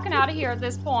up walking out of here at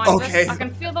this point. Okay. I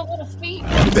can feel the little feet.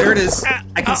 There it is.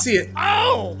 I can see it.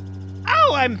 Oh,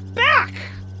 I'm back.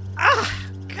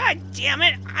 God damn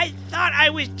it. I thought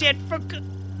I was dead for good.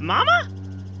 Mama,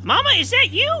 is that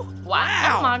you?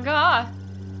 Wow. Oh my god.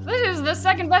 This is the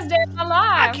second best day of my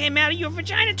life. I came out of your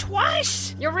vagina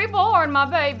twice. You're reborn, my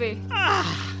baby.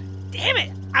 Damn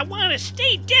it. I want to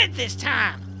stay dead this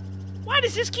time. Why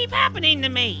does this keep happening to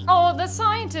me? Oh, the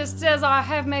scientist says I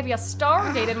have maybe a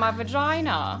Stargate in my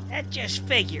vagina. That just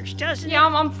figures, doesn't it? Yeah,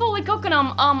 I'm fully cooking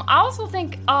them. I also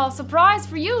think, surprise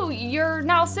for you, you're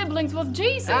now siblings with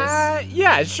Jesus.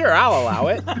 Yeah, sure, I'll allow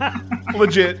it.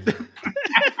 Legit.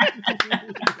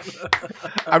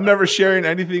 I'm never sharing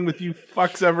anything with you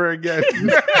fucks ever again.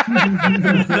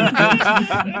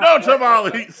 No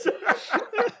tamales.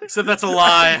 Except that's a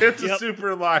lie. It's a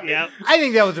super lie. Yep. I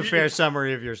think that was a fair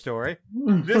summary of your story.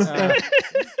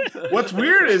 What's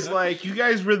weird is like you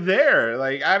guys were there.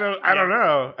 Like I don't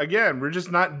know. Again, we're just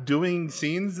not doing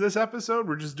scenes this episode.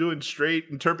 We're just doing straight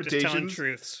interpretations. Just telling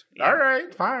truths. Yeah. All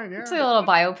right, fine. Yeah. It's a little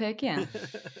biopic, yeah.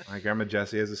 My grandma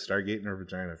Jessie has a Stargate in her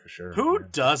vagina for sure. Who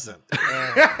doesn't?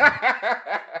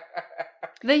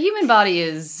 The human body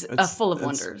is full of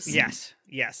wonders. Yes,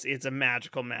 it's a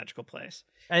magical place.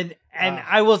 And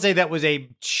I will say that was a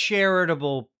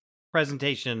charitable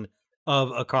presentation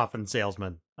of a coffin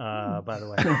salesman. by the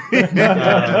way.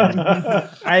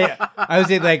 I would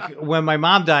say, like, when my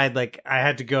mom died, like, I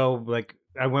had to go, like,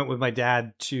 I went with my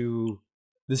dad to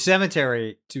the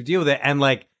cemetery to deal with it. And,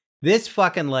 like, this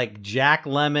fucking, like, Jack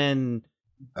Lemmon,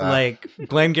 like,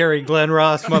 Glengarry Glen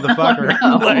Ross motherfucker,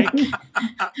 like,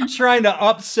 trying to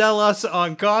upsell us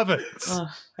on coffins.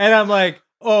 And I'm like,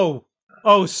 oh,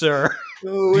 sir.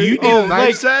 Do you need a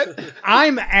knife set?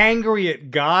 I'm angry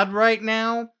at God right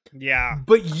now. Yeah.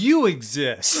 But you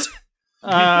exist. So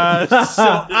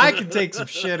I can take some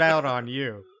shit out on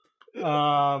you.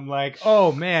 Like,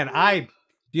 oh man,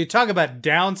 you talk about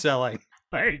downselling.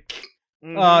 Like,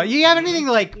 you have anything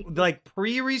like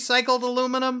pre-recycled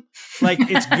aluminum? Like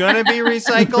it's gonna be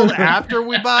recycled after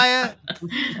we buy it?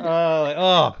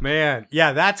 Oh man.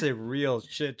 Yeah, that's a real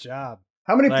shit job.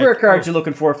 How many prayer cards you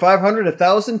looking for? 500,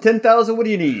 1,000, 10,000? What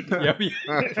do you need? Yeah,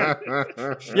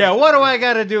 what do I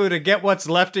got to do to get what's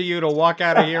left of you to walk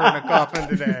out of here in a coffin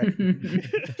today?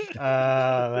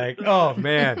 Like, oh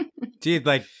man, dude,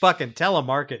 like fucking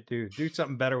telemarket, dude. Do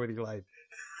something better with your life.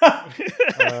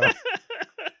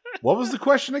 What was the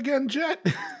question again, Jet?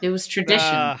 It was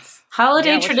traditions,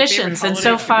 holiday traditions, and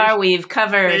so far we've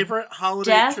covered favorite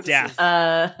holiday tradition.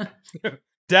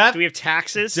 Death. Do we have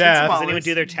taxes? Death. Does anyone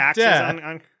do their taxes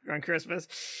on Christmas?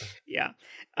 Yeah.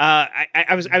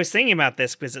 I was thinking about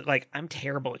this because like I'm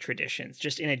terrible at traditions.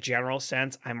 Just in a general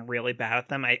sense, I'm really bad at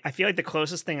them. I feel like the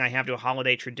closest thing I have to a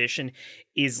holiday tradition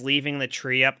is leaving the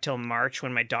tree up till March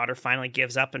when my daughter finally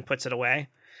gives up and puts it away.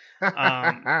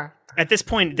 At this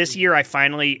point this year, I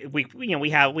finally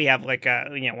we have like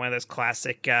one of those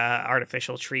classic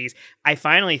artificial trees. I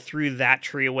finally threw that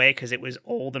tree away because it was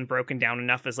old and broken down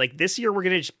enough. As like this year we're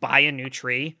gonna just buy a new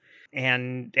tree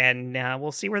and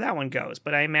we'll see where that one goes.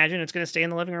 But I imagine it's gonna stay in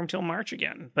the living room till March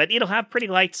again. But it'll have pretty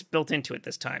lights built into it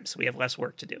this time, so we have less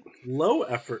work to do. Low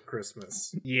effort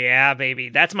Christmas. Yeah, baby.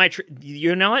 That's my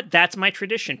you know what? That's my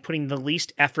tradition, putting the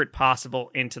least effort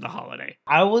possible into the holiday.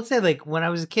 I will say, like, when I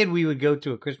was a kid, we would go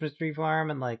to a Christmas tree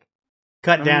farm and, like,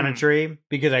 cut down a tree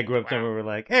because I grew up somewhere where,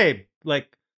 like, hey, like,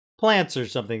 plants or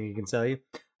something you can sell you.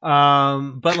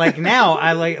 But, like, now,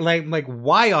 I like,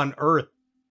 why on earth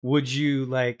would you,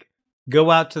 like,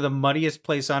 go out to the muddiest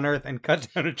place on earth and cut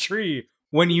down a tree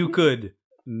when you could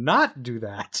not do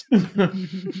that?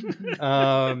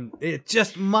 It's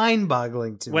just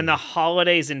mind-boggling to me. When the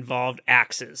holidays involved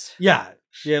axes. Yeah,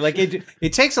 like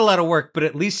it takes a lot of work, but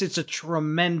at least it's a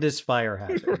tremendous fire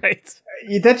hazard. Right.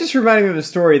 That just reminded me of a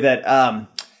story that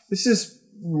this is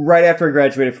right after I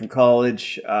graduated from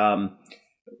college.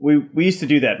 We used to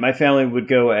do that. My family would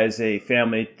go as a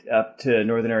family up to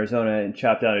northern Arizona and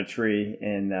chop down a tree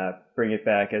and bring it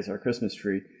back as our Christmas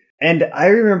tree. And I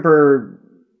remember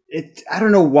I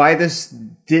don't know why this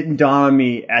didn't dawn on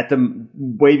me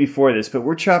way before this, but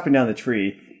we're chopping down the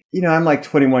tree. You know, I'm like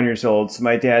 21 years old, so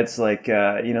my dad's like,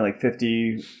 like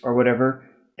 50 or whatever.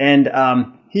 And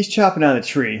he's chopping down the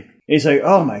tree. And he's like,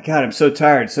 oh my God, I'm so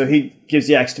tired. So he gives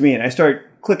the axe to me, and I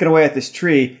start clicking away at this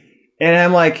tree. And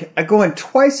I'm like, I'm going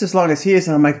twice as long as he is.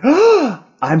 And I'm like, oh,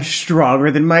 I'm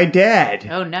stronger than my dad.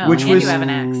 Oh no, you have an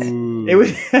axe. It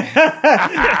was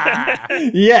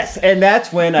yes, and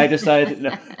that's when I decided.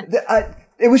 No,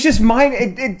 it was just mine.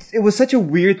 It was such a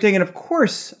weird thing, and of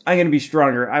course I'm going to be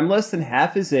stronger. I'm less than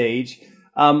half his age.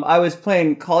 I was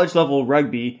playing college level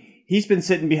rugby. He's been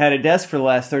sitting behind a desk for the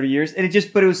last 30 years, and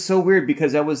it was so weird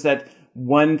because that was that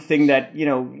one thing that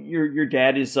your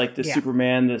dad is like the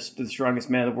Superman, the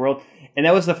strongest man in the world, and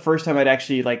that was the first time I'd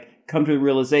actually like come to the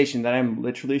realization that I'm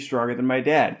literally stronger than my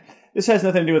dad. This has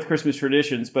nothing to do with Christmas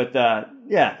traditions, but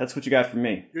yeah, that's what you got from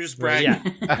me. You're just bragging.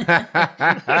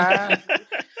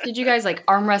 Did you guys like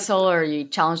arm wrestle, or you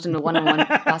challenged him to one-on-one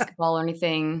basketball or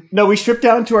anything? No, we stripped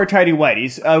down to our tidy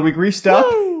whities. We greased up,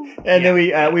 and then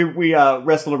we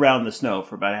wrestled around in the snow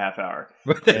for about a half hour.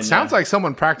 It sounds like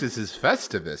someone practices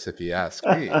Festivus, if you ask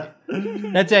me.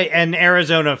 That's an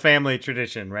Arizona family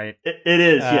tradition, right? It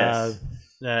is, yes.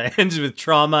 Ends with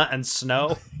trauma and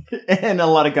snow. And a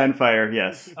lot of gunfire,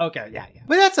 yes. Okay, yeah.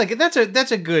 But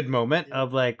that's a good moment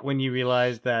of like when you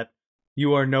realize that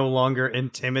you are no longer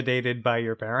intimidated by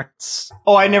your parents.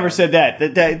 Oh, I never said that.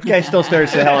 That guy still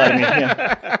stares the hell out of me.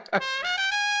 Yeah.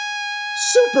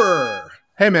 Super.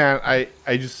 Hey man,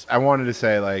 I wanted to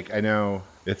say, like, I know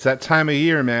it's that time of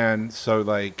year, man. So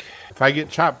like, if I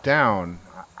get chopped down,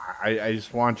 I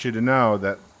just want you to know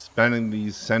that spending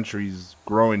these centuries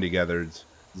growing together has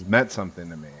meant something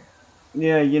to me.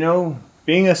 Yeah,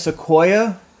 being a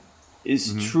sequoia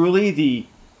is truly the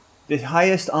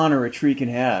highest honor a tree can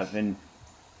have. And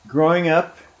growing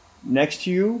up next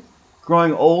to you,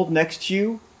 growing old next to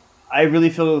you, I really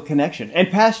feel a connection. And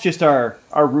past just our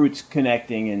roots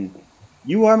connecting and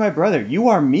You are my brother. You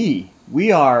are me.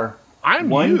 We are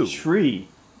one you. tree.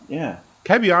 Yeah.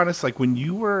 Can I be honest? Like when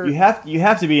you were, you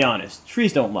have to be honest.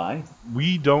 Trees don't lie.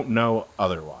 We don't know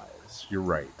otherwise. You're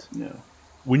right. No.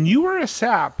 When you were a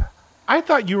sap, I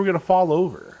thought you were gonna fall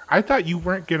over. I thought you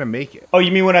weren't gonna make it. Oh,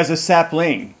 you mean when I was a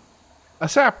sapling? A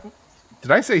sap? Did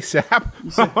I say sap?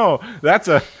 Oh, that's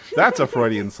a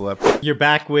Freudian slip. You're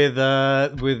back with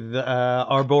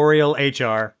arboreal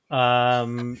HR.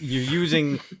 You're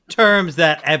using terms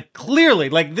that have clearly,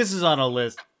 like this is on a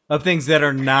list of things that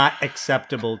are not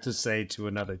acceptable to say to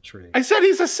another tree. I said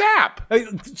he's a sap.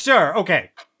 Sure, okay.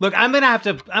 Look, I'm gonna have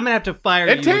to fire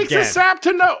you. It takes again. a sap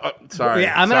to know. Sorry,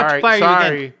 yeah, I'm gonna have to fire you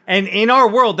again. And in our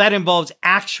world, that involves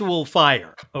actual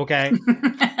fire. Okay.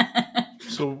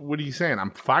 So what are you saying?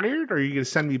 I'm fired? Or are you going to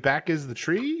send me back as the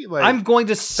tree? Like, I'm going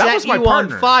to set you on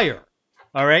fire.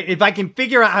 All right? If I can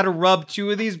figure out how to rub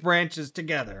two of these branches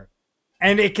together,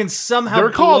 and it can somehow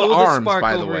they're called blow arms, the spark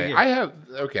by the over way. here. I have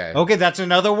okay. Okay, that's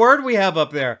another word we have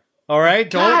up there. All right?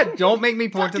 Don't make me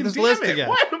point to this list again.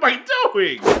 What am I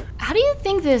doing? How do you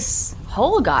think this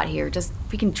hole got here? Just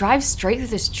we can drive straight through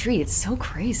this tree. It's so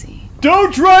crazy.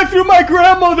 Don't drive through my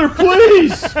grandmother,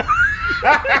 please.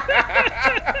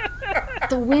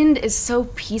 The wind is so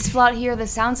peaceful out here. The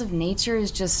sounds of nature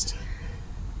is just...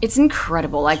 It's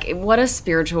incredible. Like, what a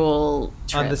spiritual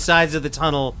trip. On the sides of the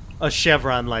tunnel, a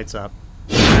chevron lights up.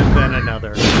 And then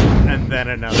another. And then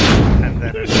another. And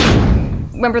then another.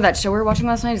 Remember that show we were watching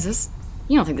last night? Is this...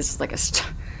 You don't think this is like a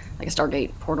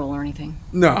Stargate portal or anything?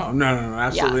 No,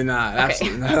 absolutely not. Okay.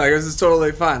 Absolutely not. Like, this is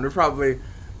totally fine.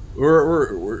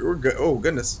 We're good. Oh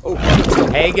goodness. Oh.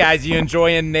 Hey guys, you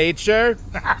enjoying nature?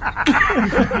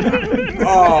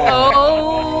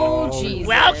 Oh, Jesus.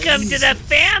 Welcome to the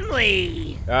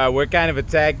family. We're kind of a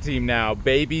tag team now.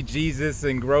 Baby Jesus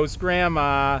and gross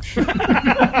grandma.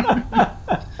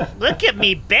 Look at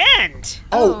me bend.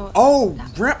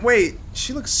 Wait,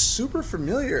 she looks super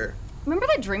familiar. Remember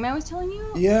that dream I was telling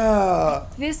you? Yeah.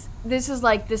 This is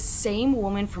like the same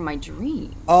woman from my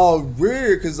dream. Oh,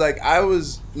 weird, because like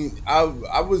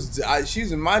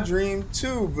she's in my dream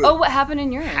too. But... Oh, what happened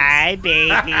in yours? Hi,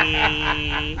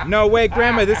 baby. No way,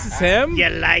 Grandma, this is him? You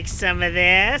like some of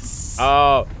this?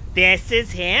 Oh. This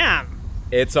is him.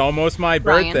 It's almost my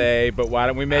birthday, but why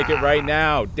don't we make it right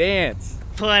now? Dance.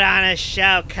 Put on a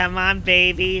show. Come on,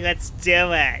 baby. Let's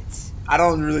do it. I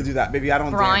don't really do that, baby. I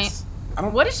don't dance.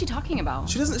 What is she talking about?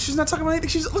 She's not talking about anything.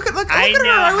 She's look at her. I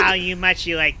know how much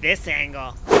you like this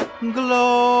angle. Gloria.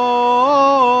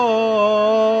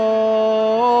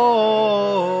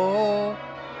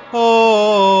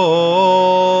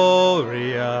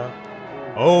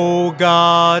 Oh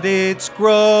God, it's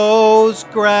gross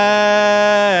grandma.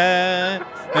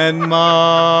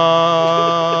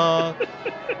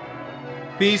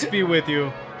 Peace be with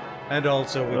you, and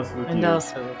also with you. And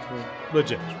also with you.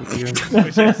 Legit.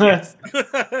 Yes.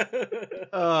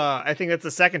 I think that's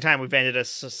the second time we've ended a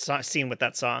scene with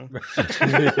that song.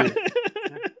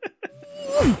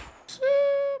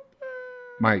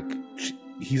 Mike,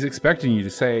 he's expecting you to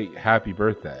say happy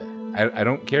birthday. I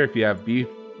don't care if you have beef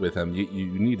with him.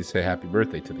 You need to say happy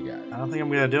birthday to the guy. I don't think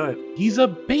I'm going to do it. He's a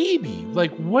baby.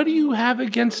 Like, what do you have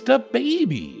against a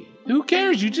baby? Who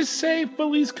cares? You just say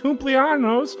Feliz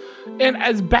Cumpleaños and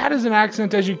as bad as an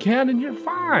accent as you can, and you're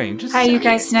fine. Just Hi, say you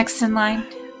guys next in line.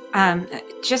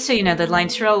 Just so you know, the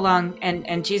line's real long,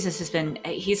 and Jesus has been,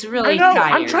 he's really tired.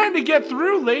 tired. I'm trying to get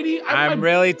through, lady. I'm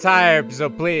really tired,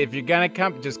 so please, if you're gonna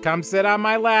come, just come sit on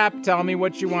my lap, tell me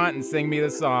what you want, and sing me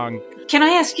the song. Can I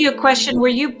ask you a question? Were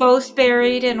you both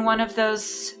buried in one of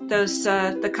those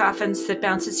the coffins that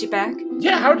bounces you back?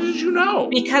 Yeah, how did you know?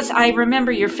 Because I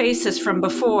remember your faces from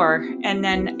before, and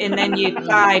then you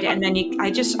died, and then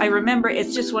I remember.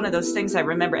 It's just one of those things I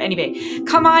remember. Anyway,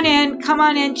 come on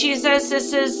in, Jesus.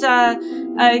 This is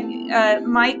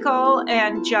Michael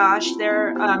and Josh.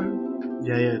 They're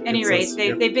At any rate,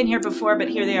 they've been here before, but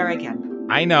here they are again.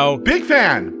 I know. Big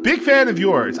fan of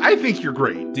yours. I think you're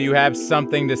great. Do you have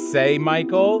something to say,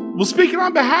 Michael? Well, speaking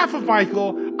on behalf of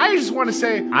Michael, I just want to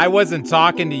say... I wasn't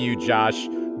talking to you, Josh.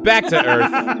 Back to Earth.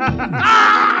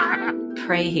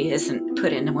 Pray he isn't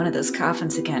put into one of those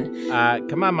coffins again.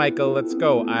 Come on, Michael, let's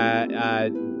go.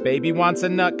 Baby wants a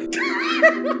nook.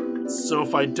 So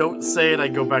if I don't say it, I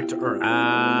go back to Earth.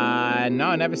 No,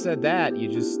 I never said that. You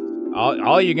just...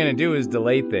 All you're gonna do is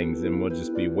delay things, and we'll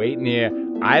just be waiting here.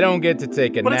 I don't get to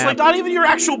take a nap. But it's like not even your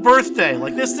actual birthday.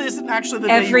 Like this isn't actually the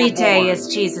day Every you were day born.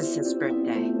 is Jesus'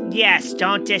 birthday. Yes,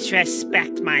 don't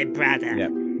disrespect my brother. Yeah.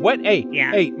 What?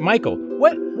 Hey, Michael.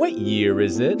 What year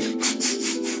is it?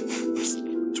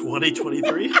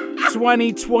 2023.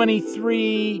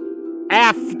 2023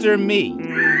 after me.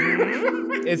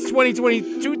 It's 2020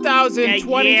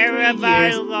 The year of our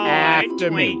years Lord, after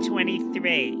me.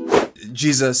 2023.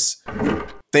 Jesus,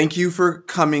 thank you for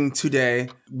coming today.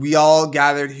 We all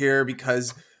gathered here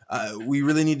because we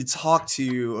really need to talk to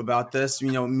you about this.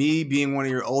 You know, me being one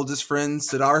of your oldest friends,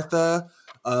 Siddhartha,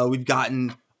 we've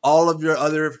gotten all of your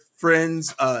other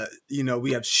friends.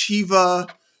 We have Shiva.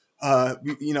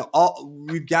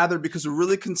 We've gathered because we're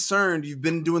really concerned. You've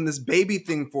been doing this baby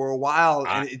thing for a while,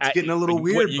 and it's getting a little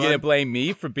weird. You gonna blame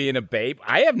me for being a babe?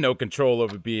 I have no control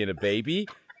over being a baby.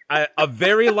 A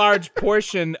very large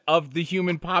portion of the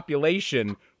human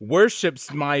population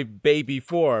worships my baby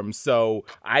form, so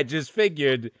I just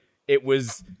figured it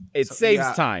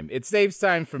saves time. It saves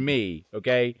time for me,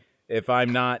 okay? If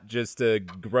I'm not just a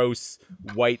gross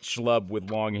white schlub with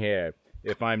long hair,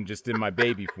 if I'm just in my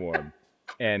baby form.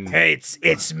 And Hey,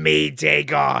 it's me,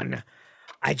 Dagon.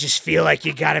 I just feel like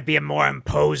you gotta be a more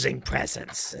imposing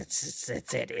presence. It's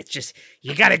it. It's just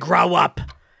you gotta grow up.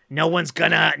 No one's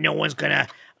gonna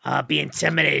be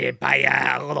intimidated by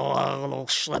a little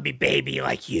schlubby baby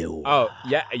like you. oh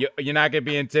yeah, you're not gonna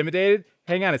be intimidated?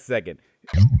 Hang on a second.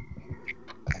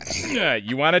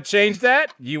 You want to change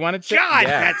that? You want to change? God,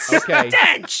 yeah. that's okay.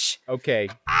 stench. Okay.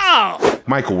 Oh.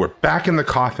 Michael, we're back in the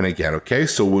coffin again, okay?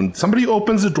 So when somebody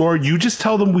opens the door, you just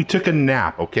tell them we took a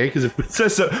nap, okay? Because if it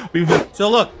says so, we've been... So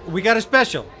look, we got a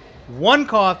special. 1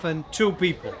 coffin, 2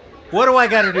 people. What do I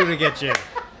got to do to get you?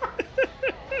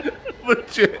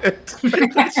 Legit.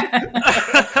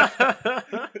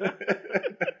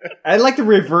 I'd like to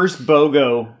reverse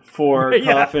BOGO for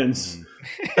coffins.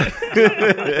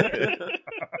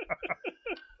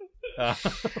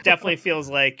 Definitely feels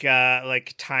like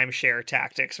timeshare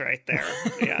tactics right there.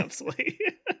 Yeah, absolutely.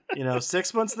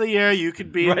 6 months of the year you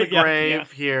could be in the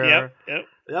grave here. Yep.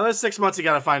 The other 6 months you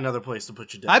got to find another place to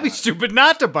put you down. I'd be stupid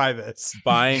not to buy this.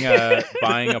 Buying a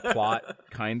plot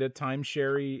kind of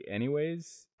timeshare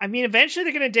anyways. I mean, eventually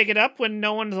they're going to dig it up when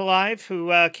no one's alive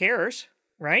who cares,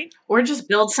 right? Or just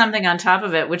build something on top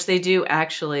of it, which they do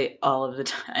actually all of the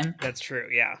time. That's true,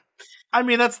 yeah. I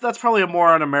mean, that's probably a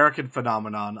more an American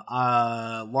phenomenon.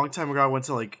 A long time ago, I went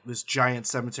to this giant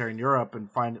cemetery in Europe and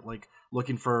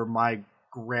looking for my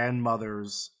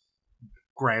grandmother's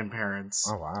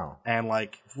grandparents. Oh wow! And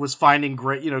was finding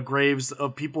graves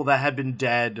of people that had been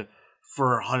dead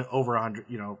for over 100,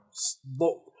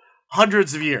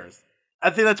 hundreds of years. I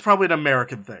think that's probably an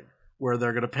American thing where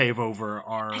they're going to pave over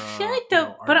our... I feel like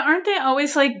but aren't they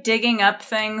always digging up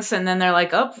things and then they're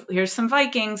like, oh, here's some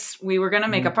Vikings. We were going to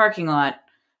make a parking lot,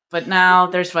 but now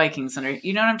there's Vikings under.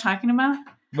 You know what I'm talking about?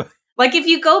 If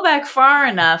you go back far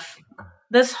enough,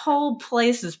 this whole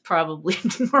place is probably,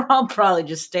 we're all probably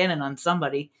just standing on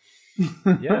somebody.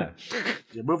 Yeah.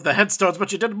 You moved the headstones,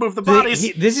 but you didn't move the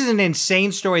bodies. This is an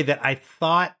insane story that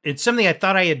it's something I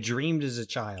thought I had dreamed as a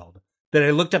child that I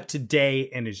looked up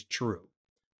today and is true.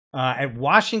 At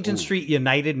Washington Street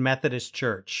United Methodist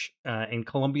Church in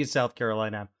Columbia, South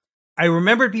Carolina, I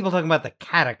remembered people talking about the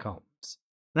catacombs.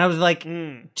 And I was like,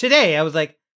 today, I was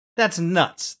like, that's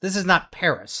nuts. This is not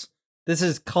Paris. This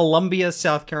is Columbia,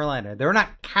 South Carolina. There are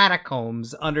not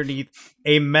catacombs underneath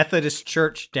a Methodist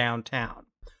church downtown.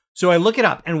 So I look it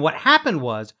up. And what happened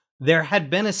was there had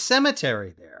been a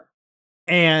cemetery there.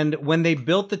 And when they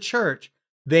built the church,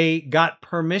 they got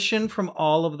permission from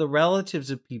all of the relatives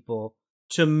of people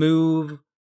to move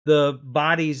the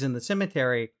bodies in the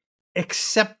cemetery,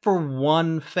 except for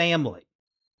one family.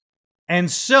 And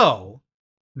so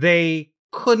they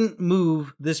couldn't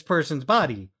move this person's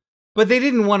body, but they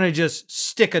didn't want to just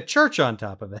stick a church on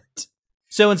top of it.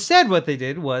 So instead what they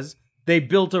did was they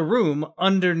built a room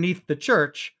underneath the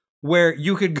church where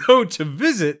you could go to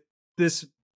visit this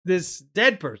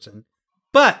dead person.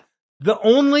 But the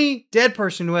only dead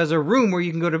person who has a room where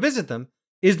you can go to visit them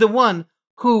is the one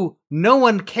who no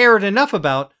one cared enough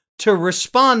about to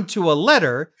respond to a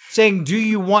letter saying, do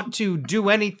you want to do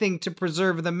anything to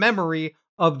preserve the memory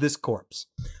of this corpse?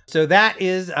 So that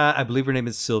is, I believe her name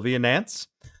is Sylvia Nance.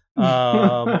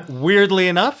 Weirdly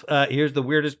enough, here's the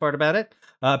weirdest part about it.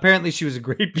 Apparently she was a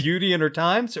great beauty in her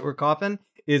time, so her coffin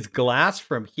is glass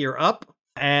from here up.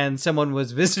 And someone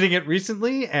was visiting it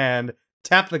recently and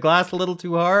tapped the glass a little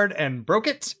too hard and broke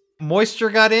it. Moisture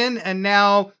got in, and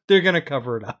now they're going to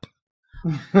cover it up.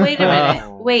 Wait a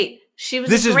minute. Wait, she was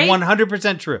This is great...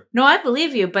 100% true. No, I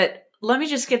believe you, but let me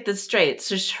just get this straight.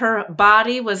 So her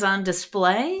body was on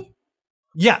display?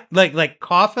 Yeah, like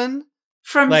coffin.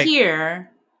 From here.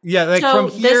 Yeah, like so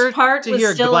from here this part to was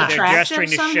here, still glass. They're gesturing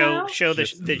to somehow? show the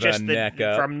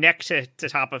from neck to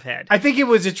top of head. I think it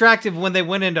was attractive when they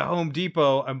went into Home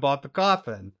Depot and bought the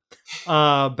coffin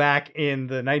back in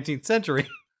the 19th century.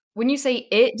 When you say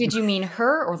it, did you mean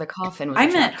her or the coffin? Was I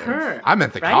meant attractive? her. I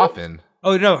meant the Right? coffin.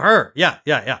 Oh, no, her. Yeah.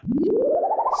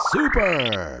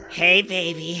 Super. Hey,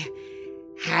 baby.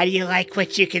 How do you like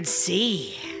what you can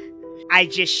see? I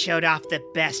just showed off the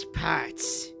best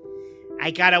parts.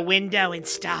 I got a window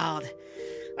installed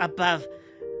above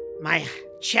my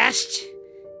chest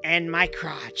and my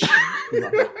crotch.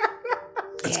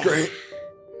 That's great.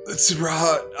 That's super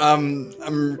hot.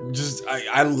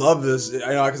 I love this.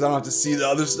 I know because I don't have to see the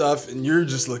other stuff, and you're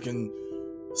just looking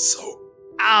so.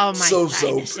 All my so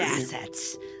finest pretty.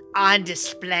 assets on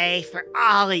display for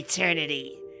all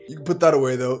eternity. You can put that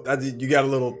away though. You got a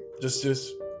little just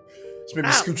maybe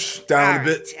scooch down a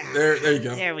bit. There you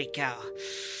go. There we go.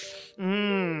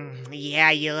 Yeah,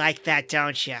 you like that,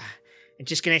 don't you? I'm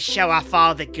just gonna show off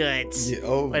all the goods. Yeah,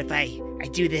 oh. What if I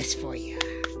do this for you?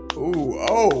 Ooh,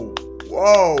 oh,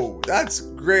 whoa, that's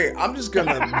great. I'm just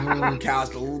gonna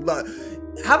cast a lot.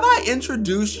 Have I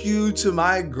introduced you to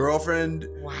my girlfriend?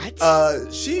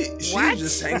 What? She What?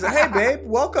 just hangs out. Hey, babe,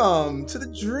 welcome to the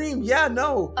dream. Yeah,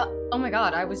 no. Oh my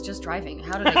god, I was just driving.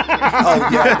 How did I get here? Oh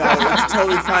yeah, no, it's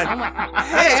totally fine. Oh my,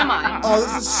 Hey, where am I? oh,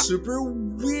 this is super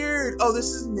weird. Oh, this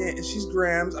is she's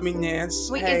Grams. I mean Nance.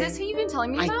 Wait, hey. is this who you've been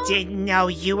telling me I about? didn't know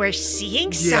you were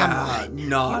seeing Yeah, someone.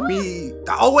 not me.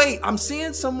 Oh wait, I'm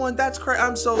seeing someone. That's crazy.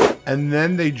 I'm so. And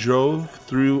then they drove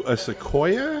through a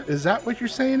sequoia? Is that what you're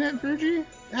saying, Aunt Virgie?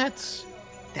 That's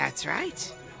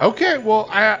right. okay. Well,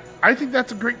 I think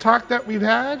that's a great talk that we've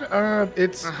had.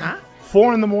 It's Uh-huh.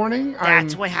 4 a.m.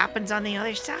 That's what happens on the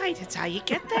other side. That's how you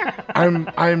get there.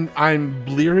 I'm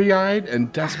bleary-eyed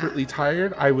and desperately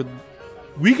tired.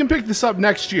 We can pick this up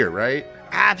next year, right?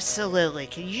 Absolutely.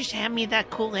 Can you just hand me that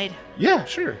Kool-Aid? Yeah,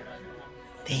 sure.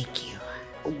 Thank you.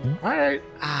 All right.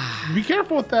 Ah, Be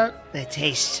careful with that. the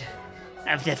taste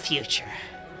of the future.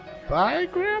 Bye,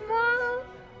 Grandma.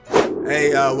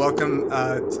 Hey, welcome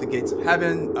to the gates of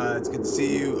heaven. It's good to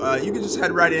see you. You can just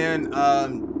head right in.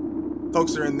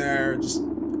 Folks are in there. Just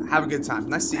have a good time.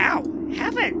 Nice to see you. Ow,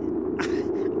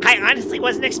 heaven. I honestly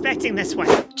wasn't expecting this one.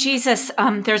 Jesus,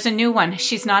 there's a new one.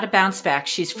 She's not a bounce back.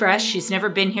 She's fresh. She's never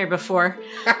been here before.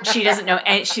 She doesn't know.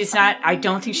 She's not. I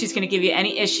don't think she's going to give you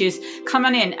any issues. Come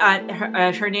on in.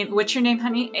 Her name. What's your name,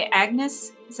 honey?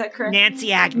 Agnes. Is that correct?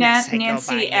 Nancy Agnes. I go by,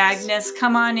 Nancy yes. Agnes.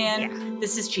 Come on in. Yeah.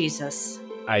 This is Jesus.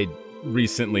 I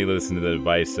recently listened to the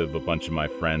advice of a bunch of my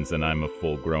friends, and I'm a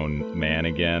full-grown man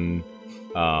again.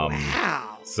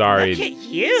 Wow. Sorry. Look at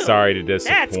you. Sorry to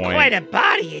disappoint. That's quite a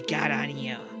body you got on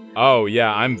you. Oh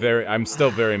yeah, I'm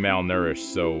still very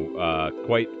malnourished, so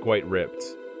quite ripped.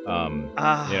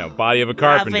 Body of a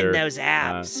carpenter. Loving those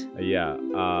abs. Yeah.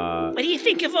 What do you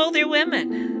think of older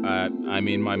women? I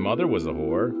mean, my mother was a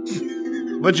whore.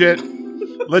 Legit.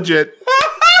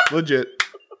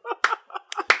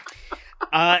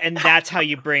 And that's how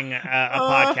you bring a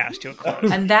podcast to a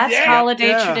close. And that's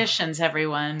holiday traditions,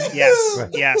 everyone.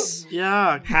 Yes.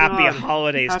 Yeah. Happy God.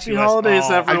 holidays Happy to holidays,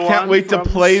 us all. everyone. I can't wait to from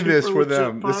play Super this for Legit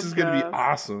them. This is going to be Podcast.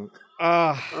 awesome.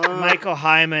 Michael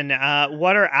Hyman,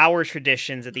 what are our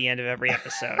traditions at the end of every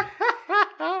episode?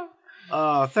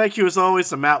 Thank you as always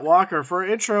to Matt Walker for our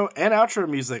intro and outro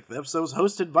music. The episode was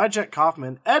hosted by Jet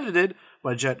Kaufman, edited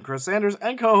by Jet and Chris Sanders,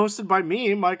 and co-hosted by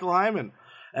me, Michael Hyman.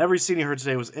 Every scene you heard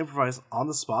today was improvised on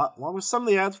the spot, along with some of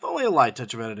the ads with only a light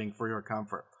touch of editing for your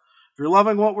comfort. If you're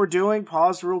loving what we're doing,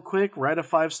 pause real quick, write a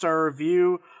 5-star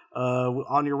review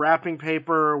on your wrapping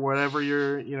paper or whatever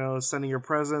you're sending your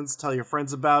presents. Tell your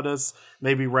friends about us.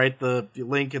 Maybe write the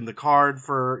link in the card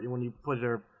for when you put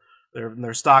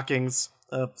their stockings,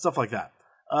 stuff like that.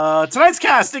 Tonight's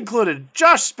cast included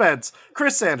Josh Spence,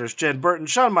 Chris Sanders, Jen Burton,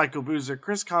 Sean Michael Boozer,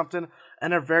 Chris Compton,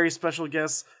 and our very special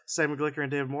guests, Sammy Glicker and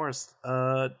David Morris.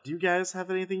 Do you guys have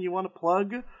anything you want to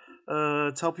plug?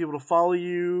 Tell people to follow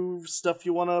you, stuff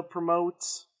you want to promote?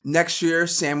 Next year,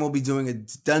 Sam will be doing a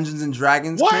Dungeons and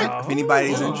Dragons camp. If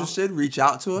anybody's interested, reach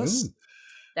out to us.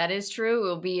 That is true. It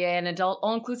will be an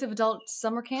all-inclusive adult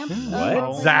summer camp.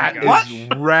 What? That is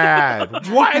rad.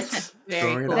 What?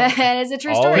 Very cool. That is a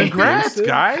true story. Congrats,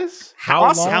 guys.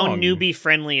 How newbie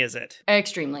friendly is it?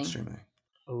 Extremely.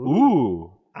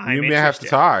 Ooh. I'm you may have to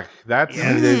talk. That's How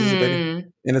many days has it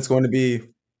been? And it's going to be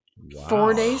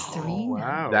 4 days, 3.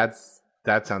 Wow.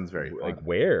 That sounds very fun. Like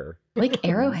where? Like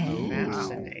Arrowhead.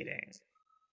 Fascinating.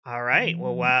 All right.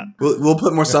 Well, we'll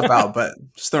put more stuff out, but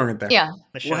just throwing it there. Yeah.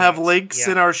 We'll have links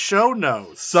in our show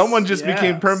notes. Someone just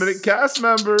became permanent cast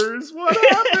members. What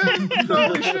happened?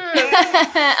 Holy shit.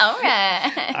 All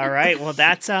right. All right. Well,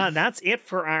 that's it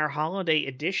for our holiday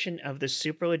edition of the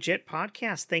Super Legit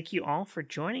Podcast. Thank you all for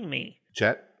joining me.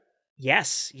 Jet?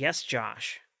 Yes,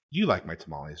 Josh. You like my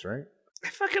tamales, right? I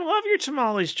fucking love your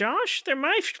tamales, Josh. They're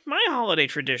my holiday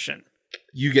tradition.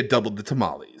 you get doubled the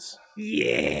tamales.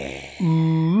 Yeah.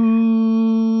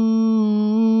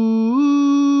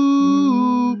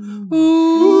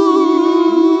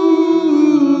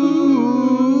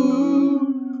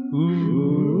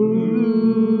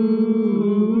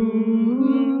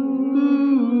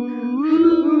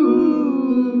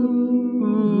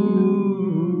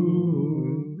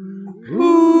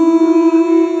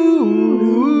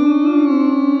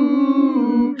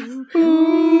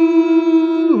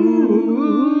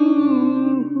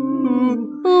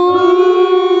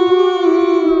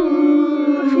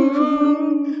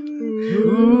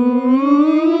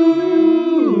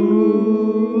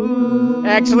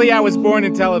 Actually, I was born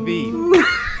in Tel Aviv.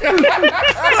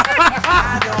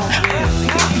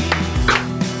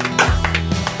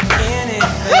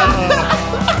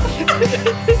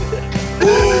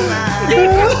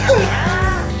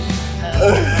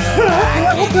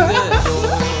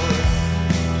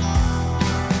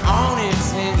 On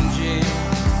its hinges,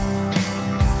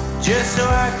 just so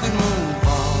I could move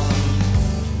on.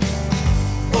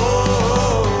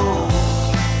 Oh,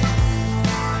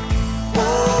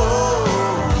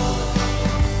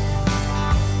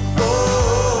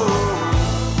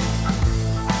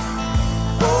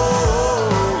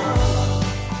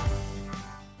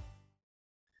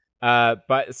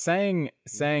 But saying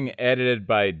edited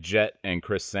by Jet and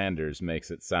Chris Sanders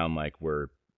makes it sound like we're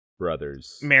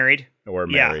brothers. Married. Or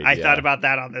married. Yeah, I thought about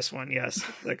that on this one. Yes,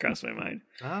 that crossed my mind.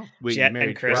 Oh, wait, Jet you married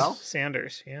and Chris Chris?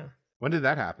 Sanders. Yeah. When did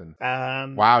that happen?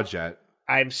 Wow, Jet.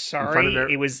 I'm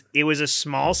sorry. It was a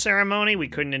small ceremony. We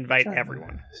couldn't invite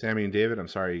everyone. Sammy and David, I'm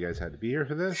sorry you guys had to be here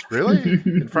for this. Really?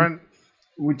 In front?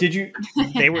 Did you?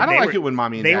 I don't like it when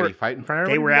mommy and daddy fight in front of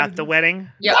everybody. They were at the wedding.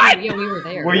 Yeah, we were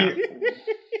there. Were you?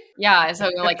 Yeah, so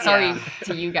like sorry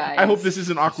to you guys. I hope this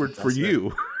isn't awkward for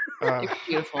you. It was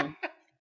beautiful.